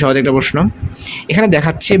 খুবই সহজ একটা প্রশ্ন। এখানে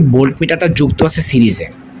দেখাচ্ছে ভোল্ট মিটারটা যুক্ত আছে সিরিজে।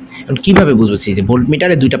 এখন কীভাবে বুঝবো সিরিজে, ভোল্ট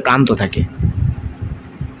মিটারে দুইটা প্রান্ত থাকে,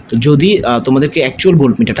 তো যদি তোমাদেরকে অ্যাকচুয়াল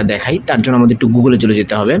ভোল্টমিটারটা দেখাই, তার জন্য আমাদের একটু গুগলে চলে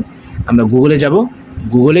যেতে হবে। আমরা গুগলে যাব,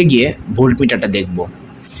 গুগলে গিয়ে ভোল্টমিটারটা দেখব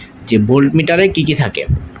যে ভোল্টমিটারে কি কি থাকে।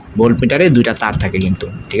 ভোল্টমিটারে 2টা তার থাকে কিন্তু,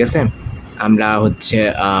 ঠিক আছে। আমরা হচ্ছে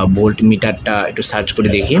ভোল্টমিটারটা একটু সার্চ করে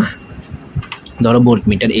দেখি। ধরো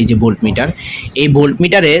ভোল্টমিটার, এই যে ভোল্টমিটার, এই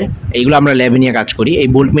ভোল্টমিটারের এইগুলো আমরা ল্যাবে নিয়ে কাজ করি। এই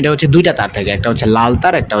ভোল্টমিটার হচ্ছে 2টা তার থাকে, একটা হচ্ছে লাল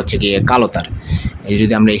তার, একটা হচ্ছে গিয়ে কালো তার। এই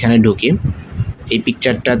যদি আমরা এখানে ঢুকি, এই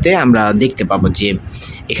পিকচারটাতে আমরা দেখতে পাবো যে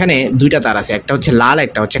এখানে 2টা তার আছে, একটা হচ্ছে লাল,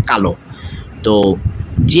 একটা হচ্ছে কালো। তো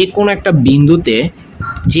যে কোনো একটা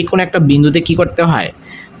বিন্দুতে কি করতে হয়,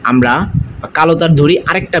 আমরা কালো তার ধরি,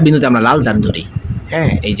 আরেকটা বিন্দুতে আমরা লাল তার ধরি।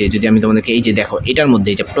 হ্যাঁ, এই যে যদি আমি তোমাদেরকে, এই যে দেখো এটার মধ্যে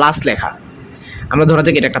এই যে প্লাস লেখা, আমরা ধরা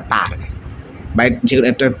যাক এটা একটা তার বা যে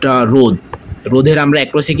একটা রোধের আমরা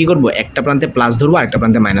অ্যাক্রসে কী করবো, একটা প্রান্তে প্লাস ধরবো, আরেকটা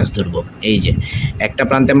প্রান্তে মাইনাস ধরবো। এই যে একটা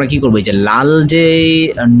প্রান্তে আমরা কী করবো, এই যে লাল যে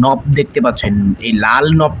নব দেখতে পাচ্ছেন, এই লাল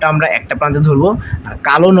নবটা আমরা একটা প্রান্তে ধরবো, আর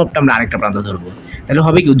কালো নবটা আমরা আরেকটা প্রান্তে ধরবো। তাহলে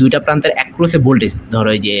হবে কি, 2টা প্রান্তের অ্যাক্রসে ভোল্টেজ, ধরো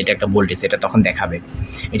এই যে এটা একটা ভোল্টেজ, এটা তখন দেখাবে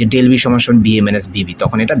এই যে ডেল ভি সমান ভিএ মাইনাস ভিবি,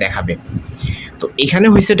 তখন এটা দেখাবে। তো এখানে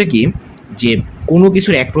হয়েছেটা কি, যে কোনো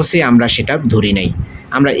কিছুর অ্যাক্রসে আমরা সেটা ধরি নাই,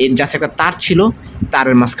 আমরা এর জাস্ট একটা তার ছিল,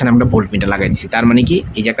 তারের মাঝখানে আমরা ভোল্টমিটার লাগাই দিচ্ছি। তার মানে কি,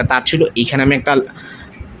 এই যে একটা তার ছিল, এখানে আমি একটা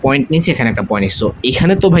পয়েন্ট নিয়েছি, এখানে একটা পয়েন্ট নিচ্ছি।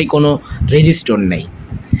 এখানে তো ভাই কোনো রেজিস্টর নেই,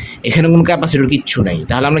 এখানে কোনো ক্যাপাসিটর কিচ্ছু নেই।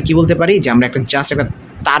 তাহলে আমরা কি বলতে পারি, যে আমরা একটা জাস্ট একটা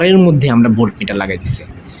তারের মধ্যে আমরা ভোল্টমিটার লাগাই দিচ্ছি।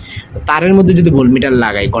 তারের মধ্যে যদি ভোল্টমিটার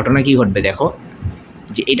লাগাই, ঘটনা কি ঘটবে দেখো,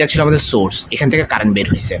 যে এটা ছিল আমাদের সোর্স, এখান থেকে কারেন্ট বের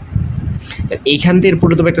হয়েছে। এইখান থেকে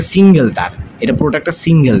পুরো তো একটা সিঙ্গেল তার, এটা পুরোটা একটা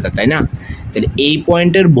সিঙ্গেল তার, তাই না? তাহলে এই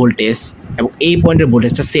পয়েন্টের ভোল্টেজ এবং এই পয়েন্টের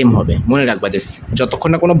ভোল্টেজটা সেম হবে। মনে রাখবা যে যতক্ষণ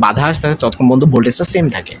না কোনো বাধা আসতে থাকে ততক্ষণ পর্যন্ত ভোল্টেজটা সেম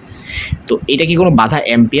থাকে। তো এটা কি কোনো বাধা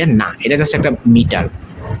অ্যাম্পিয়ার না, এটা জাস্ট একটা মিটার,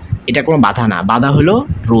 এটা কোনো বাধা না, বাধা হলো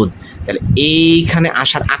রোধ। তাহলে এইখানে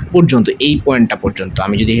আসার আগ পর্যন্ত, এই পয়েন্টটা পর্যন্ত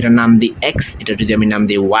আমি যদি এটার নাম দিই এক্স, এটা যদি আমি নাম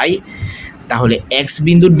দিই ওয়াই, তাহলে এক্স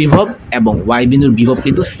বিন্দুর বিভব এবং ওয়াই বিন্দুর বিভব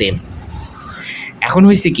কিন্তু সেম। এখন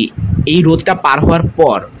হয়েছে কি, এই রোধটা পার হওয়ার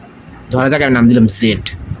পর ধরা যাক আমি নাম দিলাম জেড,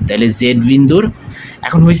 তাহলে জেড বিন্দুর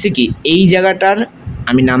এখন হয়েছে কি, এই জায়গাটার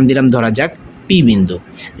আমি নাম দিলাম ধরা যাক পি বিন্দু,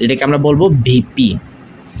 এটাকে আমরা বলবো ভিপি।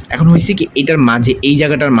 এখন হয়েছে কি, এটার মাঝে, এই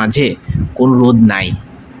জায়গাটার মাঝে কোনো রোধ নাই।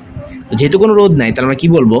 তো যেহেতু কোনো রোধ নাই, তাহলে আমরা কি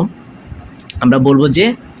বলবো, আমরা বলবো যে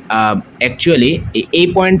অ্যাকচুয়ালি এই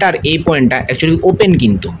পয়েন্টটা আর এই পয়েন্টটা অ্যাকচুয়ালি ওপেন,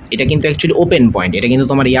 কিন্তু এটা কিন্তু অ্যাকচুয়ালি ওপেন পয়েন্ট, এটা কিন্তু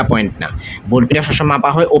তোমার পয়েন্ট না। ভোল্টমিটার সবসময় মাপা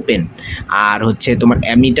হয় ওপেন, আর হচ্ছে তোমার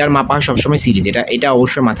অ্যামিটার মাপা হয় সবসময় সিরিজ। এটা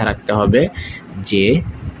অবশ্যই মাথায় রাখতে হবে যে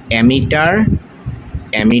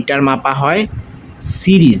অ্যামিটার মাপা হয়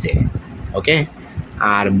সিরিজে, ওকে,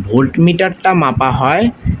 আর ভোল্টমিটারটা মাপা হয়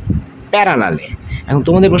প্যারালালে। এখন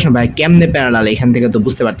তোমাদের প্রশ্ন, ভাই কেমনে প্যারালাল, এখান থেকে তো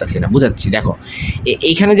বুঝতে পারতেছি না, বুঝাচ্ছি। দেখো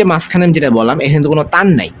এইখানে যে মাঝখানে আমি যেটা বললাম, এখানে তো কোনো তার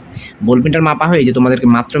নাই, ভোল্টমিটার মাপা হয়, এই যে তোমাদেরকে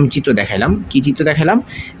মাত্র আমি চিত্র দেখাইলাম। কি চিত্র দেখালাম,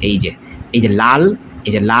 এই যে লাল,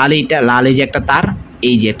 এই যে লাল, এইটা লাল, এই যে একটা তার,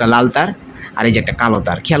 এই যে একটা লাল তার, আর এই যে একটা কালো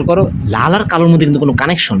তার। খেয়াল করো, লাল আর কালোর মধ্যে কিন্তু কোনো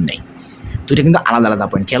কানেকশন নেই, দুইটা কিন্তু আলাদা আলাদা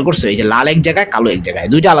পয়েন্ট। খেয়াল করছো, এই যে লাল এক জায়গায়, কালো এক জায়গায়,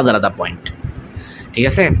 দুইটা আলাদা আলাদা পয়েন্ট, ঠিক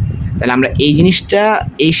আছে। তাহলে আমরা এই জিনিসটা,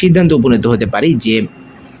 এই সিদ্ধান্তে উপনীত হতে পারি যে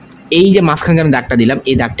এই যে মাঝখানে যে আমি দাগটা দিলাম,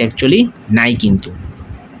 এই দাগটা অ্যাকচুয়ালি নাই কিন্তু,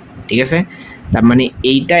 ঠিক আছে। তার মানে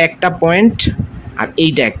এইটা একটা পয়েন্ট আর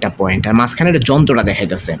এইটা একটা পয়েন্ট, আর মাঝখানে একটা যন্ত্রটা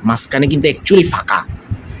দেখাইতেছে, মাঝখানে কিন্তু অ্যাকচুয়ালি ফাঁকা।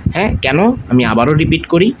 হ্যাঁ, কেন, আমি আবারও রিপিট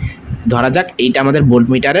করি। ধরা যাক এইটা আমাদের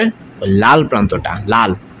ভোল্টমিটারের লাল প্রান্তটা,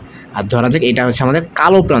 লাল, আর ধরা যাক এটা হচ্ছে আমাদের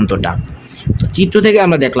কালো প্রান্তটা। তো চিত্র থেকে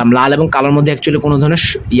আমরা দেখলাম লাল এবং কালোর মধ্যে অ্যাকচুয়ালি কোনো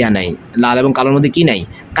ধরনের নাই, লাল এবং কালোর মধ্যে কি নাই,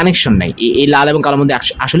 কানেকশন নাই। এই লাল এবং কালোর মধ্যে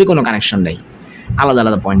আসলে কোনো কানেকশন নাই, আলাদা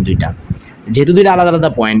আলাদা পয়েন্ট দুইটা। যেহেতু দুইটা আলাদা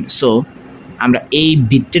আলাদা পয়েন্ট, সো আমরা এই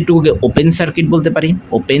ভিতরেরটুকুকে ওপেন সার্কিট বলতে পারি।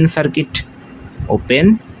 ওপেন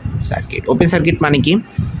সার্কিট মানে কি,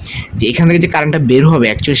 যে এখান থেকে যে কারেন্টটা বের হবে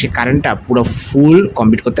অ্যাকচুয়ালি সে কারেন্টটা পুরো ফুল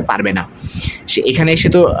কমপ্লিট করতে পারবে না। সে এখানে এসে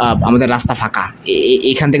তো আমাদের রাস্তা ফাঁকা,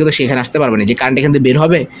 এখান থেকে তো সেখানে আসতে পারবে না। যে কারেন্ট এখান থেকে বের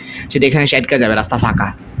হবে সেটা এখানে এসে আটকে যাবে, রাস্তা ফাঁকা।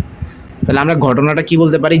 তাহলে আমরা ঘটনাটা কি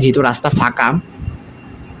বলতে পারি, যেহেতু রাস্তা ফাঁকা,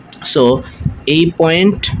 সো এই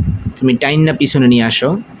পয়েন্ট তুমি টাইনটা পিছনে নিয়ে আসো,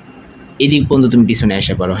 এদিক পর্যন্ত তুমি পিছনে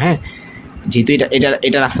এসে পড়ো। হ্যাঁ, যেহেতু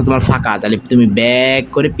এটা রাস্তা তোমার ফাঁকা, তাহলে তুমি ব্যাক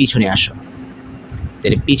করে পিছনে আসো।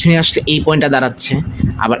 তাহলে পিছনে আসলে এই পয়েন্টটা দাঁড়াচ্ছে,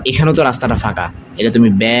 আবার এখানেও তো রাস্তাটা ফাঁকা, এটা তুমি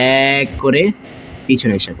ব্যাক করে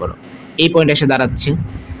পিছনে এসে পড়ো, এই পয়েন্টে এসে দাঁড়াচ্ছে।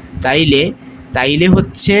 তাইলে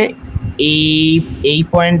হচ্ছে এই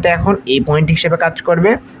পয়েন্টটা এখন এই পয়েন্ট হিসেবে কাজ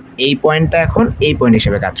করবে, এই পয়েন্টটা এখন এই পয়েন্ট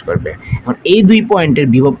হিসেবে কাজ করবে। এখন এই দুই পয়েন্টের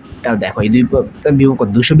বিভবটা দেখো, এই দুই বিভব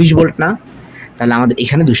 220 ভোল্ট না, তাহলে আমাদের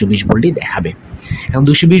এখানে 220 ভোল্টই দেখাবে। এখন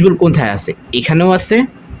 220 ভোল্ট কোথায় আছে, এখানেও আছে,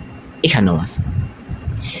 এখানেও আছে।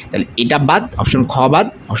 তাহলে এটা বাদ, অপশন খ বাদ,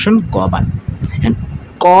 অপশন ক বাদ।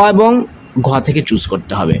 ক এবং ঘ থেকে চুজ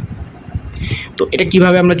করতে হবে। তো এটা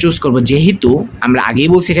কিভাবে আমরা চুজ করব, যেহেতু আমরা আগেই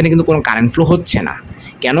বলছি এখানে কিন্তু কোনো কারেন্ট ফ্লো হচ্ছে না।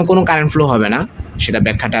 কেন কোনো কারেন্ট ফ্লো হবে না সেটা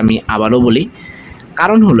ব্যাখ্যাটা আমি আবারও বলি।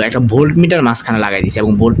 কারণ হলো একটা ভোল্ট মিটার মাঝখানে লাগাই দিছে,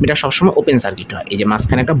 এবং ভোল্ট মিটার সবসময় ওপেন সার্কিট হয়। এই যে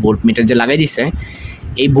মাঝখানে একটা ভোল্ট মিটার যে লাগাই দিছে,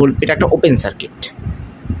 এই ভোল্ট মিটার একটা ওপেন সার্কিট।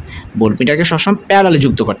 ভোল্ট মিটারকে সবসময় প্যারালালে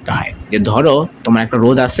যুক্ত করতে হয়। যে ধরো তোমার একটা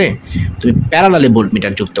রোধ আছে, তুমি প্যারালালে ভোল্ট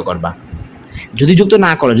মিটার যুক্ত করবা। যদি যুক্ত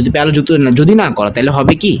না করো, যদি প্যারালাল যুক্ত যদি না করো, তাহলে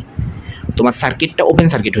হবে কি, তোমার সার্কিটটা ওপেন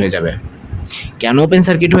সার্কিট হয়ে যাবে। কেন ওপেন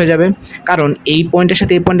সার্কিট হয়ে যাবে? কারণ এই পয়েন্টের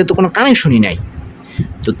সাথে এই পয়েন্টে তো কোনো কানেকশনই নাই।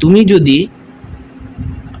 তো তুমি যদি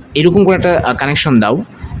এরকম করে একটা কানেকশন দাও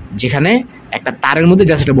যেখানে একটা তারের মধ্যে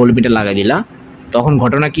জাস্ট একটা ভোল্টমিটার লাগাই দিলা, তখন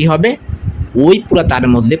ঘটনা কি হবে, ওই পুরো তারের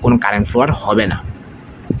মধ্যে কোনো কারেন্ট ফ্লো আর হবে না।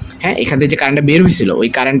 হ্যাঁ, এখান থেকে যে কারেন্টটা বের হয়েছিল ওই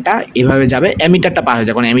কারেন্টটা এভাবে যাবে, অ্যামিটারটা পার হয়ে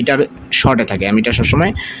যায়, কারণ অ্যামিটার শর্টে থাকে, অ্যামিটার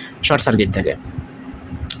সবসময় শর্ট সার্কিট থাকে।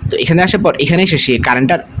 তো এখানে আসার পর এখানে এসে সে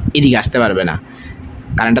কারেন্টটা এদিকে আসতে পারবে না।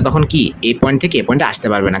 কারেন্টটা তখন কি এই পয়েন্ট থেকে এই পয়েন্টে আসতে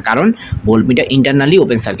পারবে না, কারণ ভোল্টমিটার ইন্টারনালি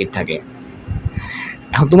ওপেন সার্কিট থাকে।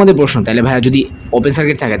 এখন তোমাদের প্রশ্ন, তাহলে ভাইয়া যদি ওপেন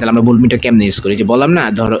সার্কিট থাকে তাহলে আমরা ভোল্টমিটার কেমনে ইউজ করি? যে বললাম না,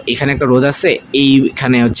 ধরো এখানে একটা রোধ আছে,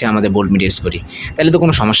 এইখানে হচ্ছে আমাদের ভোল্টমিটার ইউজ করি, তাহলে তো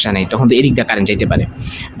কোনো সমস্যা নেই, তখন তো এদিক দিয়ে কারেন্ট যাইতে পারে।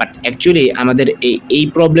 বাট অ্যাকচুয়ালি আমাদের এই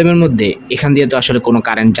প্রবলেমের মধ্যে এখান দিয়ে তো আসলে কোনো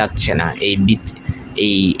কারেন্ট যাচ্ছে না।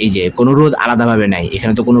 এই যে কোনো রোধ আলাদাভাবে নাই,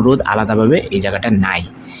 এখানে তো কোনো রোধ আলাদাভাবে এই জায়গাটা নাই।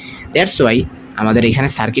 দ্যাটস ওয়াই আমাদের এখানে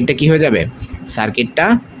সার্কিটটা কি হয়ে যাবে, সার্কিটটা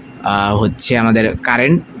হচ্ছে আমাদের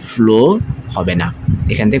কারেন্ট ফ্লো হবে না,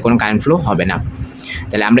 এখান থেকে কোনো কারেন্ট ফ্লো হবে না।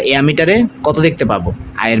 তাহলে আমরা এই অ্যামিটারে কত দেখতে পাবো,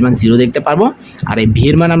 আই এর মান 0 দেখতে পারবো, আর এই ভি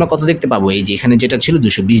এর মান আমরা কত দেখতে পাবো, এই যে এখানে যেটা ছিল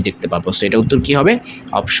 220 দেখতে পাবো। সো এটা উত্তর কি হবে,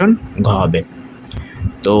 অপশন ঘ হবে।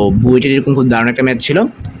 তো বইটার এরকম খুব দারুণ একটা ম্যাথ ছিল।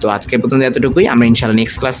 তো আজকে পর্যন্ত এতটুকুই, আমরা ইনশাআল্লাহ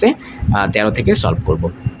নেক্সট ক্লাসে 13 থেকে সলভ করবো।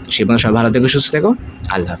 সে পর্যন্ত সবাই ভালো থেকো, সুস্থ থেকো,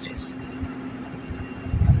 আল্লাহ হাফেজ।